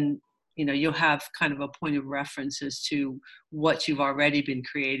then, you'll have kind of a point of reference as to what you've already been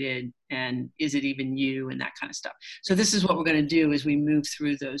created, and is it even you, and that kind of stuff. So this is what we're going to do as we move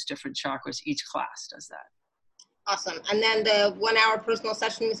through those different chakras. Each class does that. Awesome. And then the 1-hour personal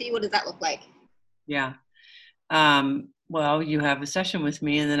session with you, what does that look like? Yeah. Well, you have a session with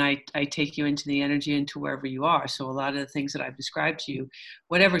me, and then I take you into the energy, into wherever you are. So a lot of the things that I've described to you,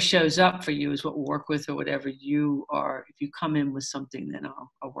 whatever shows up for you is what we'll work with, or whatever you are. If you come in with something, then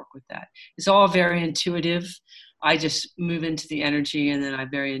I'll work with that. It's all very intuitive. I just move into the energy, and then I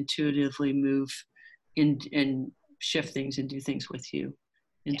very intuitively move in and shift things and do things with you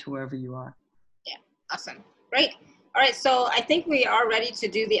into wherever you are. Yeah, awesome. Great. All right, so I think we are ready to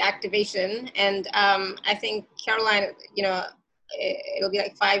do the activation, and I think Caroline, it'll be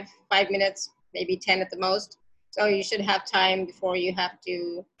like five minutes, maybe 10 at the most. So you should have time before you have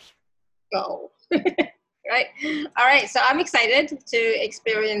to go. Right. All right. So I'm excited to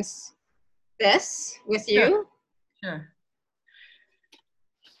experience this with you. Sure.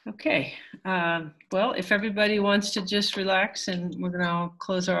 Okay. Well, if everybody wants to just relax, and we're going to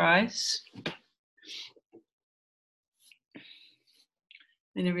close our eyes.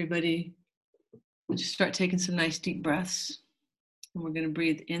 And everybody just start taking some nice deep breaths. And we're going to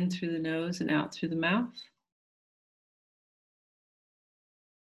breathe in through the nose and out through the mouth.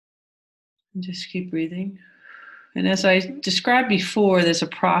 And just keep breathing. And as I described before, there's a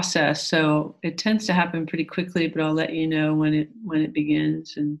process, so it tends to happen pretty quickly, but I'll let you know when it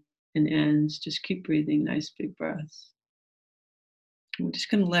begins and ends. Just keep breathing, nice big breaths. We're just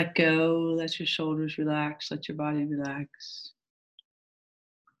going to let go, let your shoulders relax, let your body relax.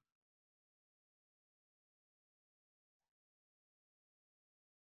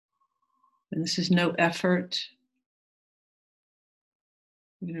 And this is no effort.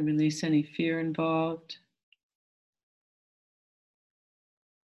 We're going to release any fear involved.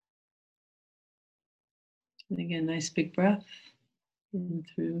 And again, nice big breath in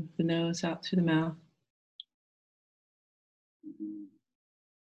through the nose, out through the mouth.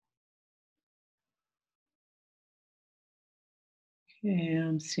 Okay,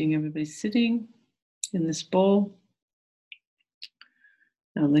 I'm seeing everybody sitting in this bowl.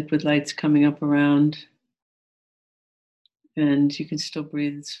 Now liquid light's coming up around, and you can still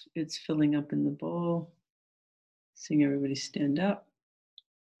breathe. It's filling up in the bowl. Seeing everybody stand up.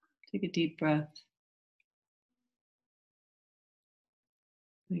 Take a deep breath.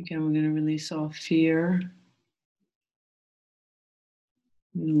 Again, we're going to release all fear.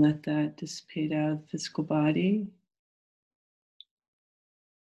 I'm going to let that dissipate out of the physical body.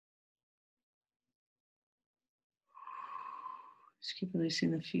 Just keep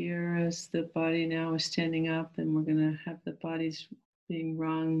releasing the fear as the body now is standing up, and we're going to have the bodies being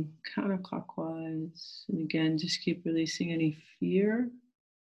rung counterclockwise. And again, just keep releasing any fear.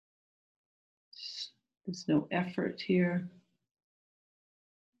 There's no effort here.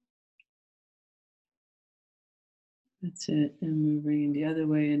 That's it. And we're bringing the other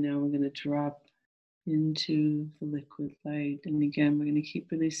way, and now we're going to drop into the liquid light. And again, we're going to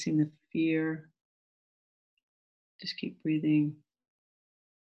keep releasing the fear. Just keep breathing.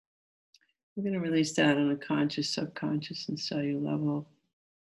 We're going to release that on a conscious, subconscious, and cellular level.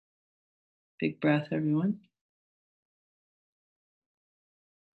 Big breath, everyone.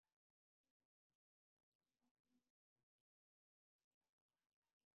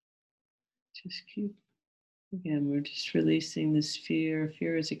 Just keep, again, we're just releasing this fear.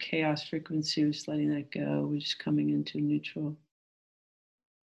 Fear is a chaos frequency. We're just letting that go. We're just coming into neutral.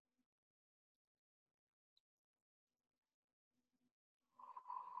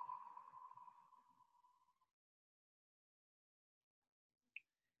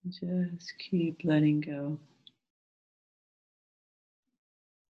 Just keep letting go.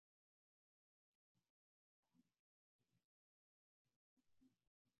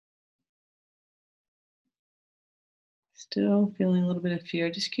 Still feeling a little bit of fear.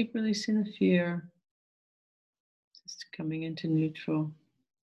 Just keep releasing the fear. Just coming into neutral.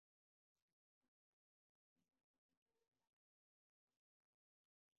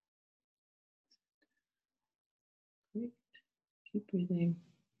 Great. Keep breathing.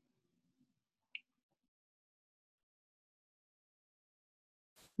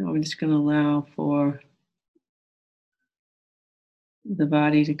 Now we're just going to allow for the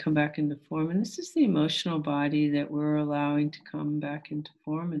body to come back into form. And this is the emotional body that we're allowing to come back into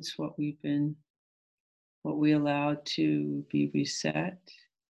form. It's what we allowed to be reset.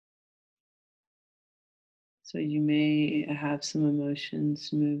 So you may have some emotions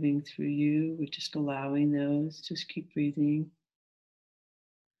moving through you. We're just allowing those. Just keep breathing.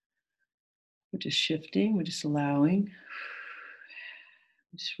 We're just shifting. We're just allowing.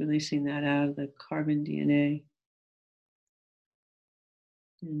 Just releasing that out of the carbon DNA.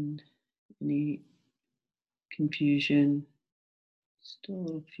 And any confusion, still a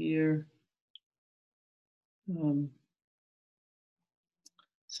little fear,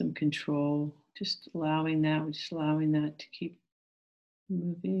 some control, just allowing that, we're just allowing that to keep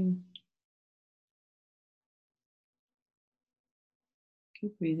moving.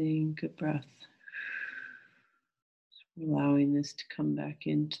 Keep breathing, good breath. Just allowing this to come back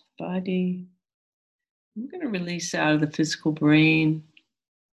into the body. We're going to release out of the physical brain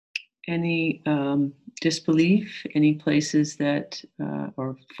any disbelief, any places that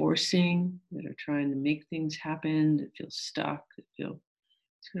are forcing, that are trying to make things happen, that feel stuck, that feel.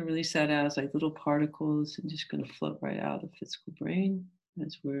 Just going to release that out as like little particles and just going to float right out of the physical brain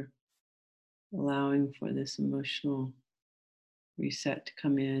as we're allowing for this emotional reset to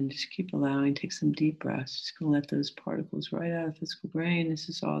come in. Just keep allowing, take some deep breaths. Just going to let those particles right out of the physical brain. This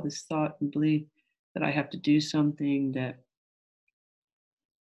is all this thought and belief that I have to do something, that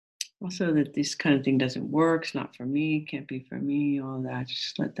also that this kind of thing doesn't work, it's not for me, can't be for me, all that.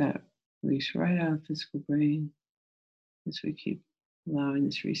 Just let that release right out of the physical brain as we keep allowing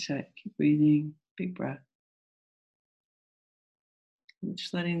this reset. Keep breathing, big breath. I'm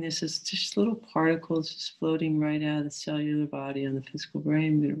just letting this as just little particles just floating right out of the cellular body on the physical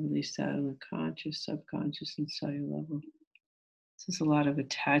brain. I'm going to release that on the conscious, subconscious, and cellular level. This is a lot of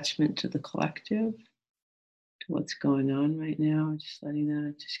attachment to the collective, to what's going on right now. Just letting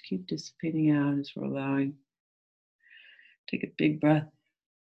that just keep dissipating out as we're allowing. Take a big breath.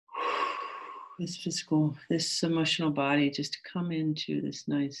 This emotional body just to come into this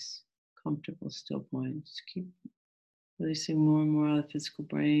nice, comfortable, still point. Just keep releasing more and more out of the physical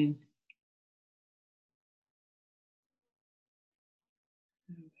brain.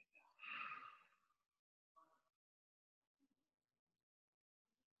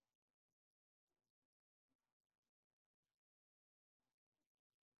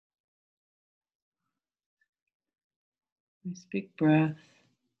 Nice big breath.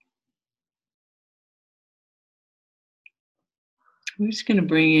 We're just going to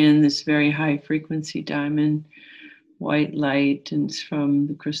bring in this very high frequency diamond white light, and it's from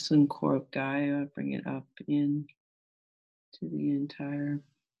the crystalline core of Gaia. Bring it up in to the entire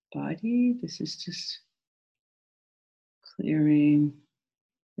body. This is just clearing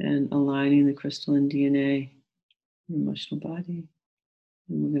and aligning the crystalline DNA, your emotional body.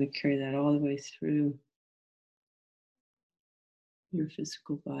 And we're going to carry that all the way through your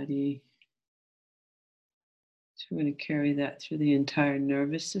physical body. So we're going to carry that through the entire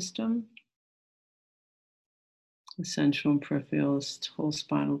nervous system, the central and peripheral, whole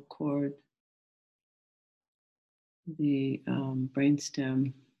spinal cord, the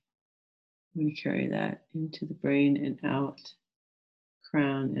brainstem. We carry that into the brain and out,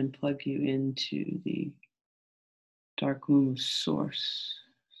 crown, and plug you into the dark womb of source.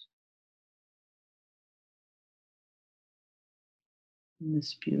 And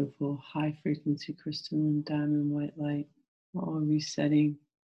this beautiful high frequency crystalline diamond white light, all resetting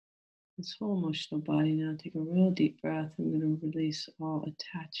this whole emotional body. Now take a real deep breath. I'm going to release all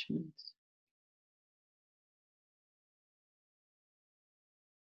attachments.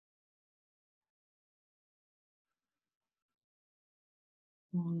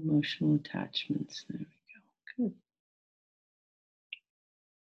 All emotional attachments. There we go. Good.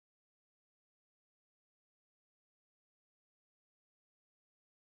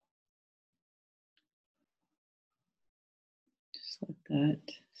 Just let that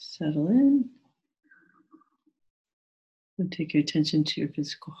settle in. And take your attention to your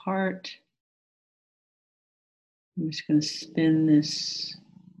physical heart. I'm just going to spin this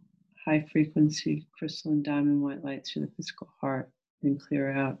high frequency crystalline diamond white light through the physical heart and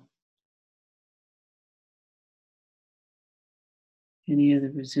clear out any of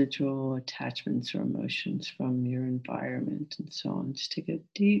the residual attachments or emotions from your environment and so on. Just take a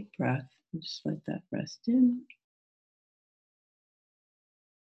deep breath and just let that rest in.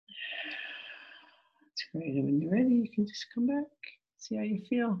 That's great. And when you're ready, you can just come back, see how you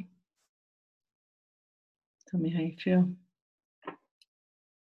feel. Tell me how you feel.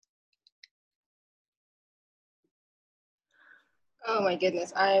 Oh my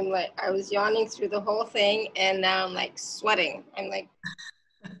goodness. I was yawning through the whole thing and now I'm like sweating. I'm like,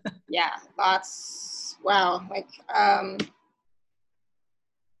 yeah, lots. Wow. Like,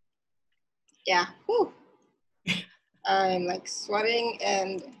 yeah. Whew. I'm like sweating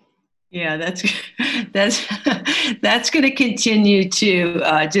and. Yeah, that's going to continue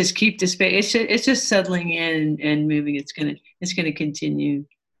to just keep the space. It's just settling in and moving. It's going to continue.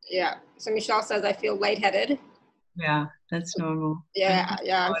 Yeah. So Michelle says I feel lightheaded. Yeah, that's normal. Yeah,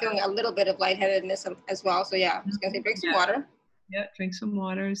 I'm feeling a little bit of lightheadedness as well. So yeah, I'm just gonna say drink some water. Yeah, drink some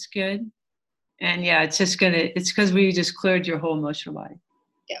water. It's good. And yeah, it's because we just cleared your whole emotional body.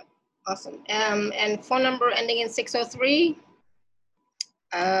 Yeah, awesome. And phone number ending in 603.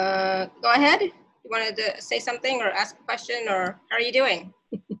 Go ahead. You wanted to say something or ask a question, or how are you doing?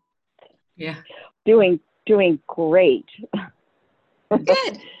 Yeah. Doing great.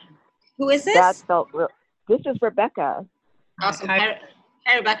 Good. Who is this? That felt real. This is Rebecca. Awesome. Hi,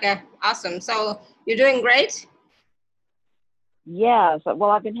 Rebecca. Awesome. So you're doing great? Yes. Well,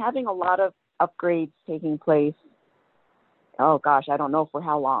 I've been having a lot of upgrades taking place. Oh gosh, I don't know for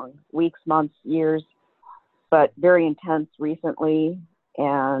how long. Weeks, months, years, but very intense recently.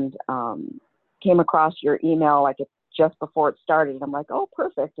 And came across your email like just before it started. And I'm like, oh,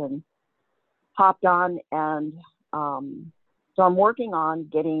 perfect. And hopped on. And so I'm working on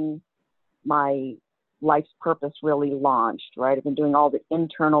getting my life's purpose really launched, right? I've been doing all the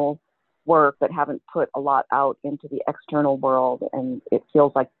internal work, but haven't put a lot out into the external world. And it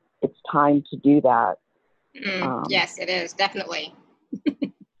feels like it's time to do that. Yes, it is. Definitely.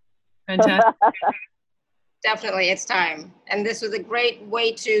 Fantastic. Definitely, it's time. And this was a great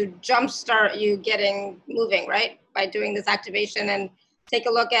way to jumpstart you getting moving, right? By doing this activation, and take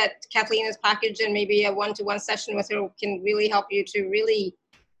a look at Cathleena's package, and maybe a one-to-one session with her can really help you to really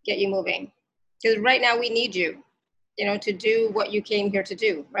get you moving. Because right now we need you, to do what you came here to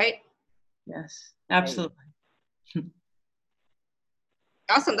do, right? Yes, absolutely.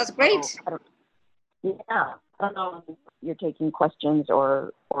 Awesome, that's great. I don't know if you're taking questions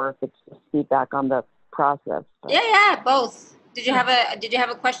or if it's just feedback on the process. But. Yeah, both. Did you have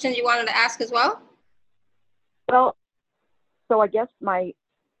a question you wanted to ask as well? Well, so I guess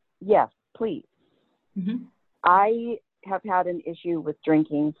yes, please. Mm-hmm. I have had an issue with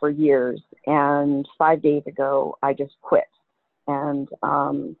drinking for years, and 5 days ago I just quit. And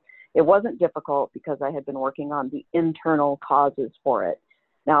it wasn't difficult because I had been working on the internal causes for it.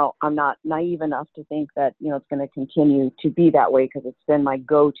 Now, I'm not naive enough to think that, you know, it's going to continue to be that way, because it's been my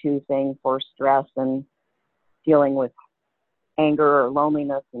go-to thing for stress and dealing with anger or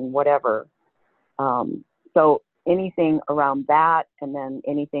loneliness and whatever. So anything around that, and then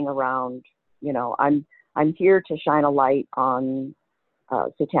anything around, you know, I'm here to shine a light on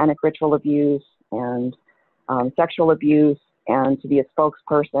satanic ritual abuse and sexual abuse, and to be a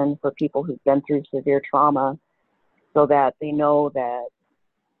spokesperson for people who've been through severe trauma, so that they know that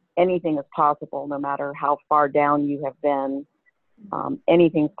anything is possible, no matter how far down you have been.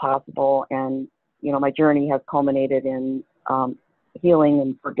 Anything's possible. And, you know, my journey has culminated in healing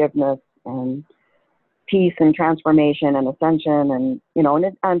and forgiveness and peace and transformation and ascension. And, you know,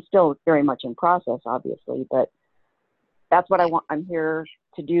 and I'm still very much in process, obviously, but that's what I'm here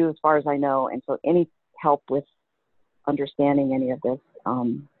to do as far as I know. And so any help with understanding any of this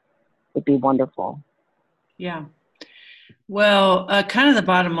would be wonderful. Yeah. Well, kind of the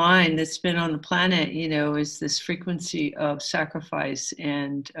bottom line that's been on the planet, you know, is this frequency of sacrifice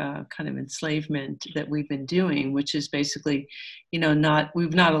and kind of enslavement that we've been doing, which is basically, you know,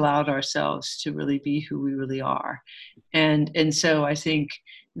 we've not allowed ourselves to really be who we really are. And so I think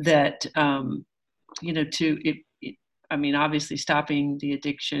that, you know, I mean, obviously stopping the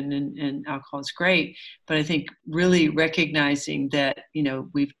addiction and alcohol is great, but I think really recognizing that, you know,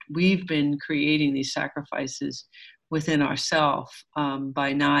 we've been creating these sacrifices within ourselves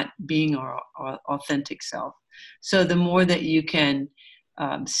by not being our authentic self. So the more that you can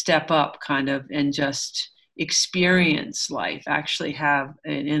step up kind of and just experience life, actually have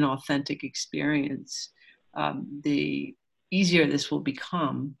an inauthentic experience, the easier this will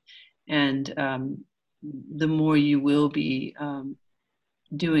become. And the more you will be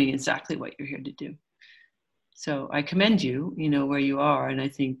doing exactly what you're here to do. So I commend you, you know, where you are. And I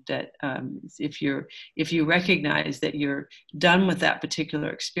think that if you recognize that you're done with that particular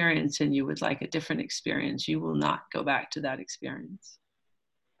experience and you would like a different experience, you will not go back to that experience.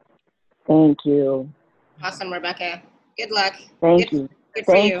 Thank you. Awesome, Rebecca. Good luck. Thank you. Good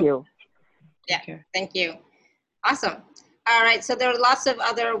for Thank you. Yeah, thank you. Awesome. All right, so there are lots of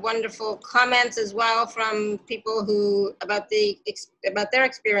other wonderful comments as well from people who about their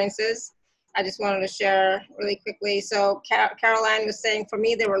experiences. I just wanted to share really quickly. So Caroline was saying, for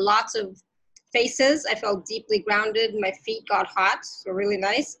me, there were lots of faces. I felt deeply grounded. My feet got hot, so really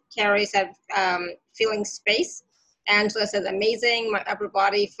nice. Carrie said, feeling space. Angela said, amazing. My upper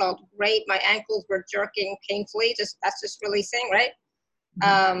body felt great. My ankles were jerking painfully. That's just releasing, right?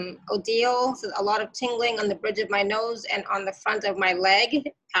 Odile says, a lot of tingling on the bridge of my nose and on the front of my leg.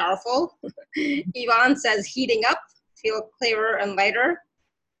 Powerful. Yvonne says, heating up, feel clearer and lighter.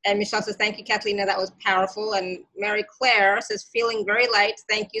 And Michelle says, thank you, Cathleena, that was powerful. And Mary Claire says, feeling very light,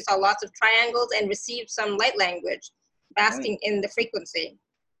 thank you, saw lots of triangles and received some light language, basking in the frequency.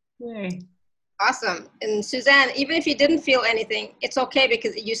 Yay. Awesome. And Suzanne, even if you didn't feel anything, it's okay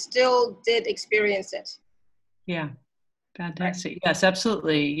because you still did experience it. Yeah. Fantastic. Yes,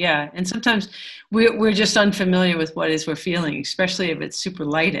 absolutely. Yeah. And sometimes we're just unfamiliar with what it is we're feeling, especially if it's super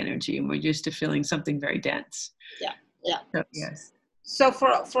light energy and we're used to feeling something very dense. Yeah. Yeah. So, yes. So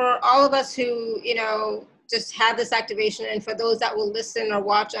for all of us who, you know, just had this activation, and for those that will listen or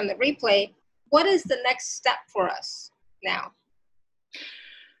watch on the replay, what is the next step for us now?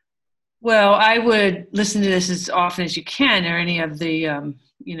 Well, I would listen to this as often as you can, or any of the,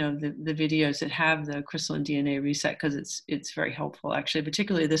 you know, the videos that have the crystalline DNA reset, because it's very helpful, actually,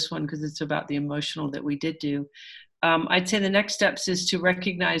 particularly this one, because it's about the emotional that we did do. I'd say the next steps is to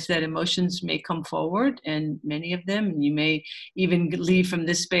recognize that emotions may come forward, and many of them, and you may even leave from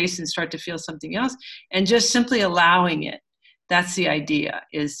this space and start to feel something else, and just simply allowing it. That's the idea,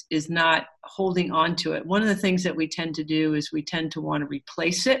 is not holding on to it. One of the things that we tend to do is we tend to want to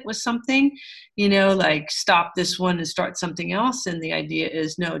replace it with something, you know, like stop this one and start something else. And the idea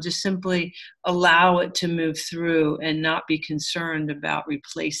is, no, just simply allow it to move through and not be concerned about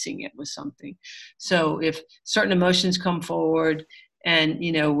replacing it with something. So if certain emotions come forward and,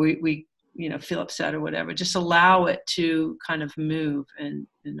 you know, we you know, feel upset or whatever, just allow it to kind of move. And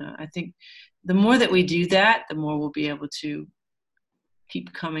I think the more that we do that, the more we'll be able to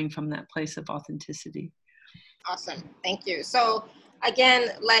keep coming from that place of authenticity. Awesome. Thank you. So again,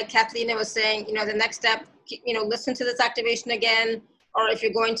 like Cathleena was saying, you know, the next step, you know, listen to this activation again, or if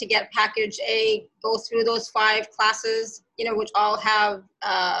you're going to get package A, go through those 5 classes, you know, which all have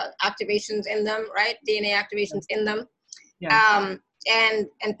activations in them, right? DNA activations in them. Yeah. And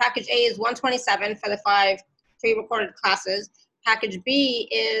package A is 127 for the 5 pre-recorded classes. Package B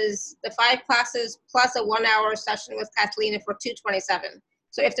is the 5 classes plus a 1-hour session with Cathleena for 227.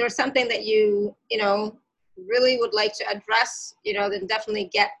 So if there's something that you know, really would like to address, then definitely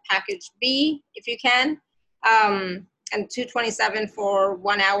get package B if you can. And $227 for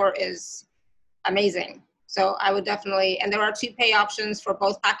 1 hour is amazing. So I would definitely, and there are 2 pay options for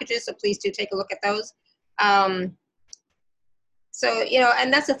both packages, so please do take a look at those. So,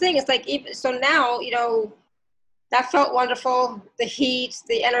 and that's the thing, it's like, so now, that felt wonderful. The heat,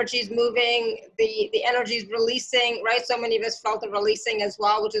 the energy's moving, the energy's releasing, right? So many of us felt the releasing as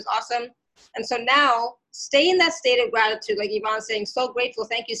well, which is awesome. And so now, stay in that state of gratitude, like Yvonne's saying, so grateful,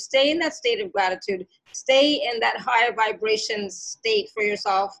 thank you. Stay in that state of gratitude. Stay in that higher vibration state for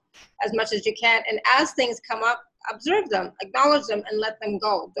yourself as much as you can. And as things come up, observe them, acknowledge them, and let them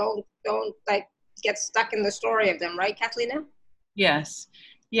go. Don't like get stuck in the story of them, right, Cathleena? Yes.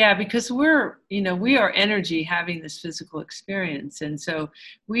 Yeah, because we are energy having this physical experience. And so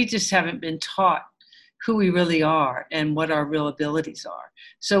we just haven't been taught who we really are and what our real abilities are.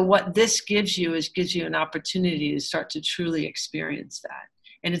 So what this gives you an opportunity to start to truly experience that.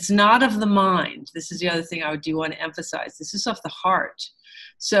 And it's not of the mind. This is the other thing I do want to emphasize. This is of the heart.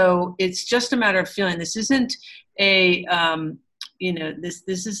 So it's just a matter of feeling. This isn't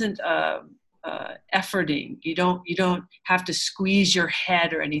this isn't efforting. You don't have to squeeze your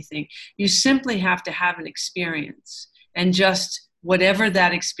head or anything. You simply have to have an experience, and just whatever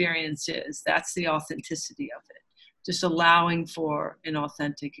that experience is, that's the authenticity of it. Just allowing for an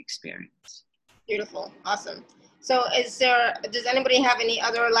authentic experience. Beautiful. Awesome. So does anybody have any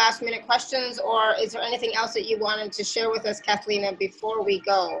other last minute questions, or is there anything else that you wanted to share with us, Cathleena, before we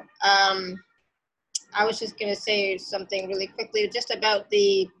go? I was just going to say something really quickly just about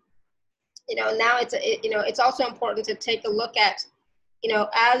the, now it's also important to take a look at,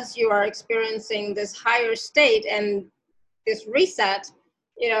 as you are experiencing this higher state and this reset,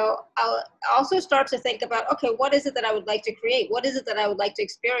 I'll also start to think about, okay, what is it that I would like to create? What is it that I would like to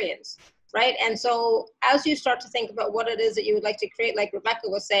experience, right? And so as you start to think about what it is that you would like to create, like Rebecca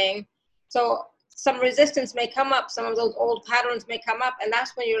was saying, so some resistance may come up, some of those old patterns may come up, and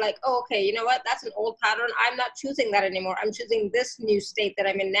that's when you're like, oh, okay, you know what? That's an old pattern. I'm not choosing that anymore. I'm choosing this new state that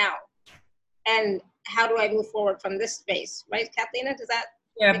I'm in now. And how do I move forward from this space, right, Cathleena? Does that?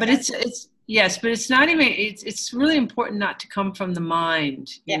 Yeah, but it's not even, it's really important not to come from the mind.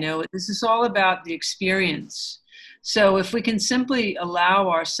 This is all about the experience. So if we can simply allow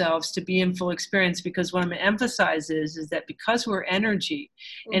ourselves to be in full experience, because what I'm going to emphasize is that because we're energy,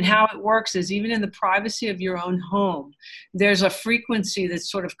 and how it works is even in the privacy of your own home, there's a frequency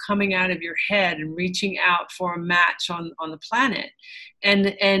that's sort of coming out of your head and reaching out for a match on the planet.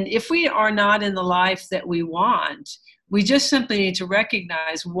 And if we are not in the life that we want, we just simply need to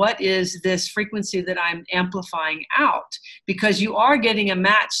recognize what is this frequency that I'm amplifying out, because you are getting a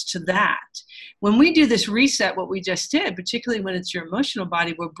match to that. When we do this reset, what we just did, particularly when it's your emotional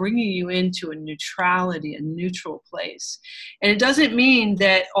body, we're bringing you into a neutrality, a neutral place. And it doesn't mean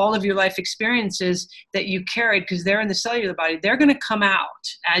that all of your life experiences that you carried, because they're in the cellular body, they're going to come out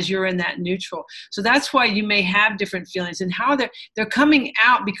as you're in that neutral. So that's why you may have different feelings, and how they're coming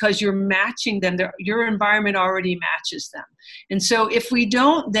out because you're matching them. Your environment already matches them. And so if we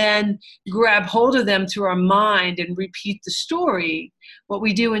don't then grab hold of them through our mind and repeat the story, what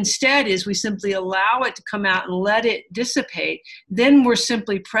we do instead is we simply allow it to come out and let it dissipate. Then we're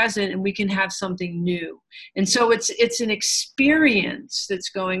simply present and we can have something new. And so it's an experience that's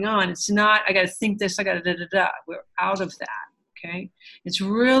going on. It's not, I got to think this, I got to da-da-da. We're out of that. Okay. It's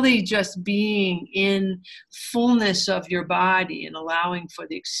really just being in fullness of your body and allowing for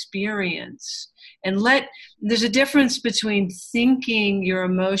the experience. And there's a difference between thinking your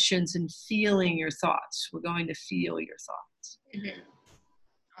emotions and feeling your thoughts. We're going to feel your thoughts. Mm-hmm.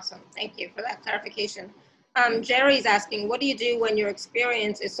 Awesome. Thank you for that clarification. Jerry's asking, what do you do when your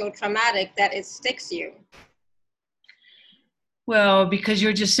experience is so traumatic that it sticks you? Well, because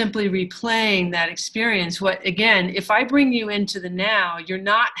you're just simply replaying that experience. Again, if I bring you into the now, you're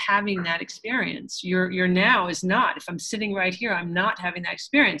not having that experience. Your now is not. If I'm sitting right here, I'm not having that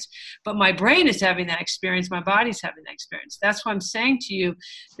experience. But my brain is having that experience. My body's having that experience. That's why I'm saying to you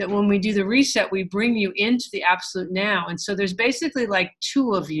that when we do the reset, we bring you into the absolute now. And so there's basically like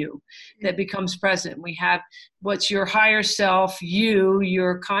two of you that becomes present. We have what's your higher self,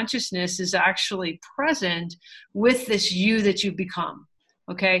 your consciousness is actually present with this you that you become,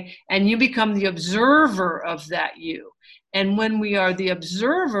 okay? And you become the observer of that you. And when we are the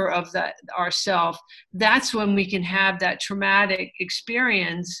observer of that ourself, that's when we can have that traumatic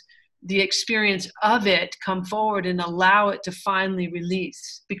experience, the experience of it come forward and allow it to finally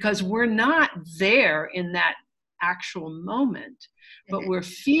release. Because we're not there in that actual moment, but we're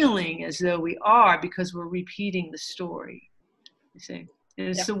feeling as though we are, because we're repeating the story, you see. And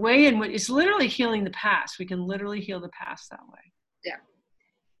it's Yeah. the way in which it's literally healing the past. We can literally heal the past that way.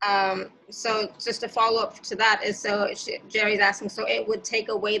 Yeah. So just a follow up to that is, Jerry's asking, so it would take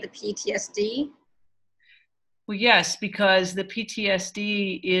away the PTSD? Well, yes, because the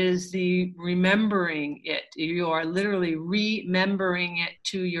PTSD is the remembering it. You are literally remembering it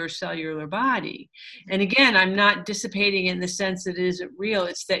to your cellular body. And again, I'm not dissipating in the sense that it isn't real.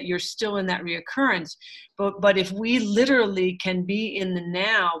 It's that you're still in that reoccurrence. But if we literally can be in the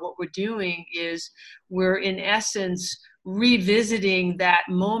now, what we're doing is we're in essence revisiting that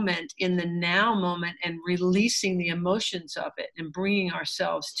moment in the now moment and releasing the emotions of it and bringing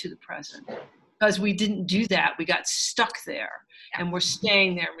ourselves to the present. Because we didn't do that, we got stuck there, and we're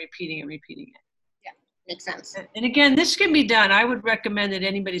staying there and repeating it. Yeah, makes sense. And again, this can be done. I would recommend that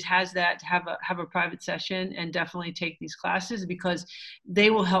anybody has that to have a private session and definitely take these classes, because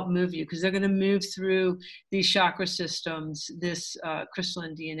they will help move you, because they're going to move through these chakra systems. This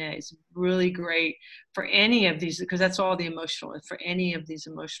crystalline DNA is really great for any of these, because that's all the emotional, for any of these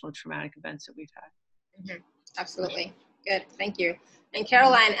emotional traumatic events that we've had. Mm-hmm. Absolutely. Good. Thank you. And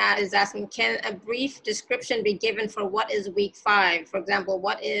Caroline is asking, can a brief description be given for what is week 5? For example,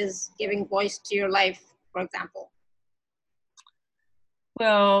 what is giving voice to your life, for example?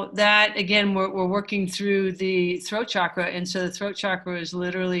 Well, that again, we're working through the throat chakra, and so the throat chakra is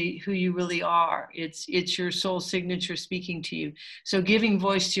literally who you really are. It's your soul signature speaking to you. So giving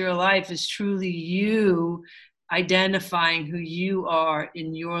voice to your life is truly you identifying who you are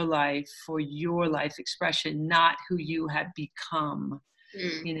in your life for your life expression, not who you have become.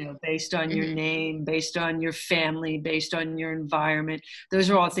 You know, based on your name, based on your family, based on your environment. Those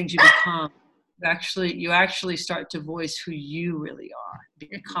are all things you become. You actually start to voice who you really are,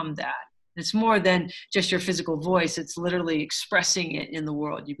 become that. It's more than just your physical voice. It's literally expressing it in the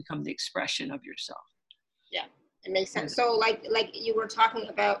world. You become the expression of yourself. Yeah, it makes sense. So like you were talking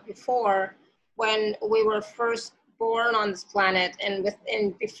about before, when we were first born on this planet, and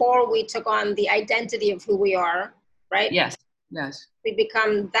before we took on the identity of who we are, right? Yes. We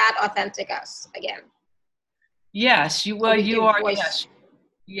become that authentic us again. Yes, you are. Yes,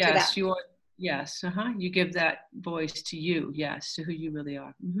 you are. Yes, you give that voice to you. Yes, to who you really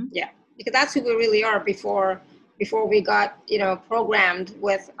are. Mm-hmm. Yeah, because that's who we really are before we got, programmed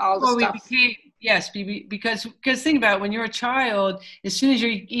with all the stuff. Because think about it, when you're a child, as soon as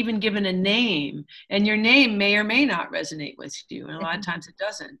you're even given a name, and your name may or may not resonate with you, and a lot of times it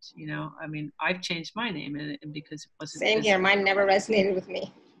doesn't. I mean, I've changed my name, and because it wasn't. Same here. Mine never resonated with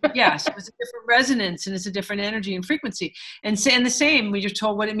me. Yes, it was a different resonance, and it's a different energy and frequency. And the same, we are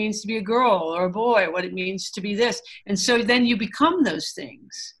told what it means to be a girl or a boy, what it means to be this, and so then you become those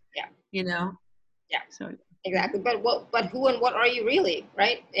things. Yeah. Yeah. So exactly, but who and what are you really,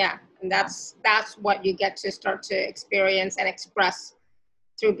 right? Yeah, and that's what you get to start to experience and express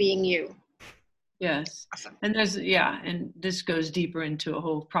through being you. Yes. Awesome. And and this goes deeper into a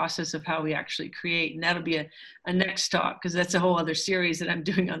whole process of how we actually create. And that'll be a next talk, because that's a whole other series that I'm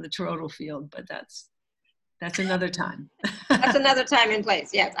doing on the toroidal field, but that's another time. That's another time and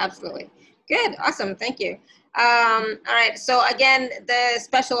place. Yes, absolutely. Good. Awesome. Thank you. All right. So again, the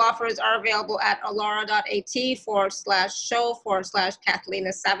special offers are available at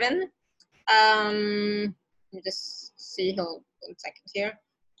alara.at/show/Cathleena7. Let me just see. Hold 1 second here.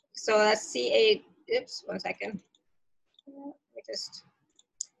 So that's C8. Oops, 1 second. Let me just,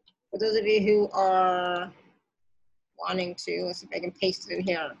 for those of you who are wanting to, let's see if I can paste it in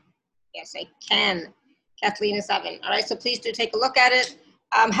here. Yes, I can. Cathleena7. All right, so please do take a look at it.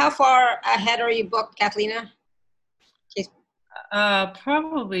 How far ahead are you booked, Cathleena?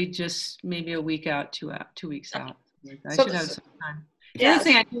 Probably just maybe a week out, 2 weeks out. I should have some time. The Yes. other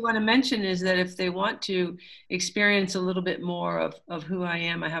thing I do want to mention is that if they want to experience a little bit more of who I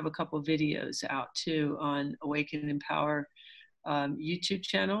am, I have a couple of videos out too on Awaken and Empower YouTube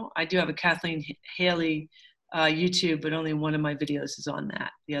channel. I do have a Kathleen Hailley YouTube, but only one of my videos is on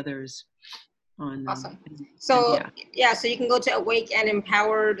that. The others on. Awesome. So so you can go to Awake and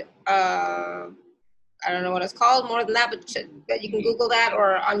Empowered. I don't know what it's called more than that, but you can Google that,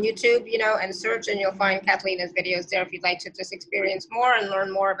 or on YouTube, and search, and you'll find Cathleena's videos there if you'd like to just experience more and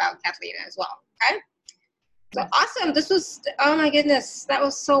learn more about Cathleena as well. Okay. So awesome. This was, oh my goodness, that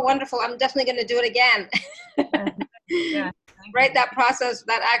was so wonderful. I'm definitely going to do it again. Yeah. Right. That process,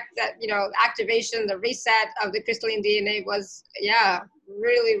 that activation, the reset of the crystalline DNA was,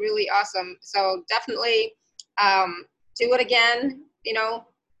 really, really awesome. So definitely do it again.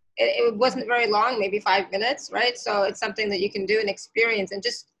 It wasn't very long, maybe 5 minutes, right? So it's something that you can do and experience, and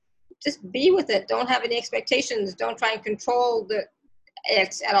just be with it. Don't have any expectations. Don't try and control it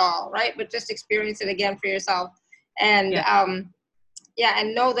at all, right? But just experience it again for yourself. And Yeah,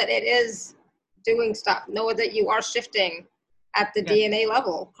 and know that it is doing stuff. Know that you are shifting at the DNA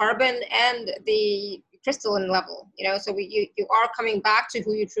level, carbon and the crystalline level, you know, so you are coming back to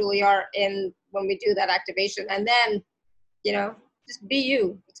who you truly are in when we do that activation. And then, you know, just be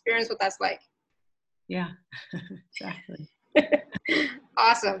you, experience what that's like. Yeah, exactly.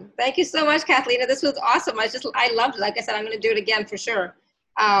 Awesome. Thank you so much, Cathleena. This was awesome. I loved it. Like I said, I'm going to do it again for sure.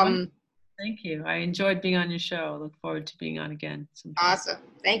 Thank you. I enjoyed being on your show. I look forward to being on again sometime. Awesome.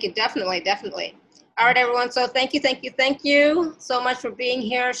 Thank you. Definitely. All right, everyone. So thank you so much for being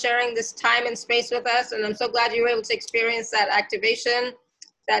here, sharing this time and space with us. And I'm so glad you were able to experience that activation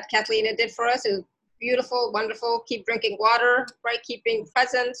that Cathleena did for us. It was beautiful, wonderful. Keep drinking water, right? Keep being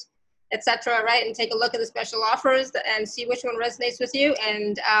present, etc. Right? And take a look at the special offers and see which one resonates with you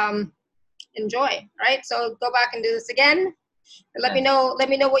and enjoy, right? So go back and do this again. And let me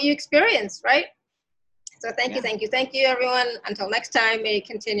know what you experienced, right? So thank you, everyone. Until next time, may you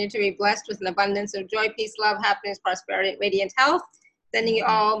continue to be blessed with an abundance of joy, peace, love, happiness, prosperity, and radiant health. Sending you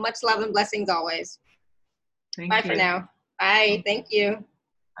all much love and blessings always. Bye for now. Bye. Thank you.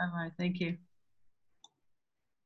 Bye-bye. Thank you.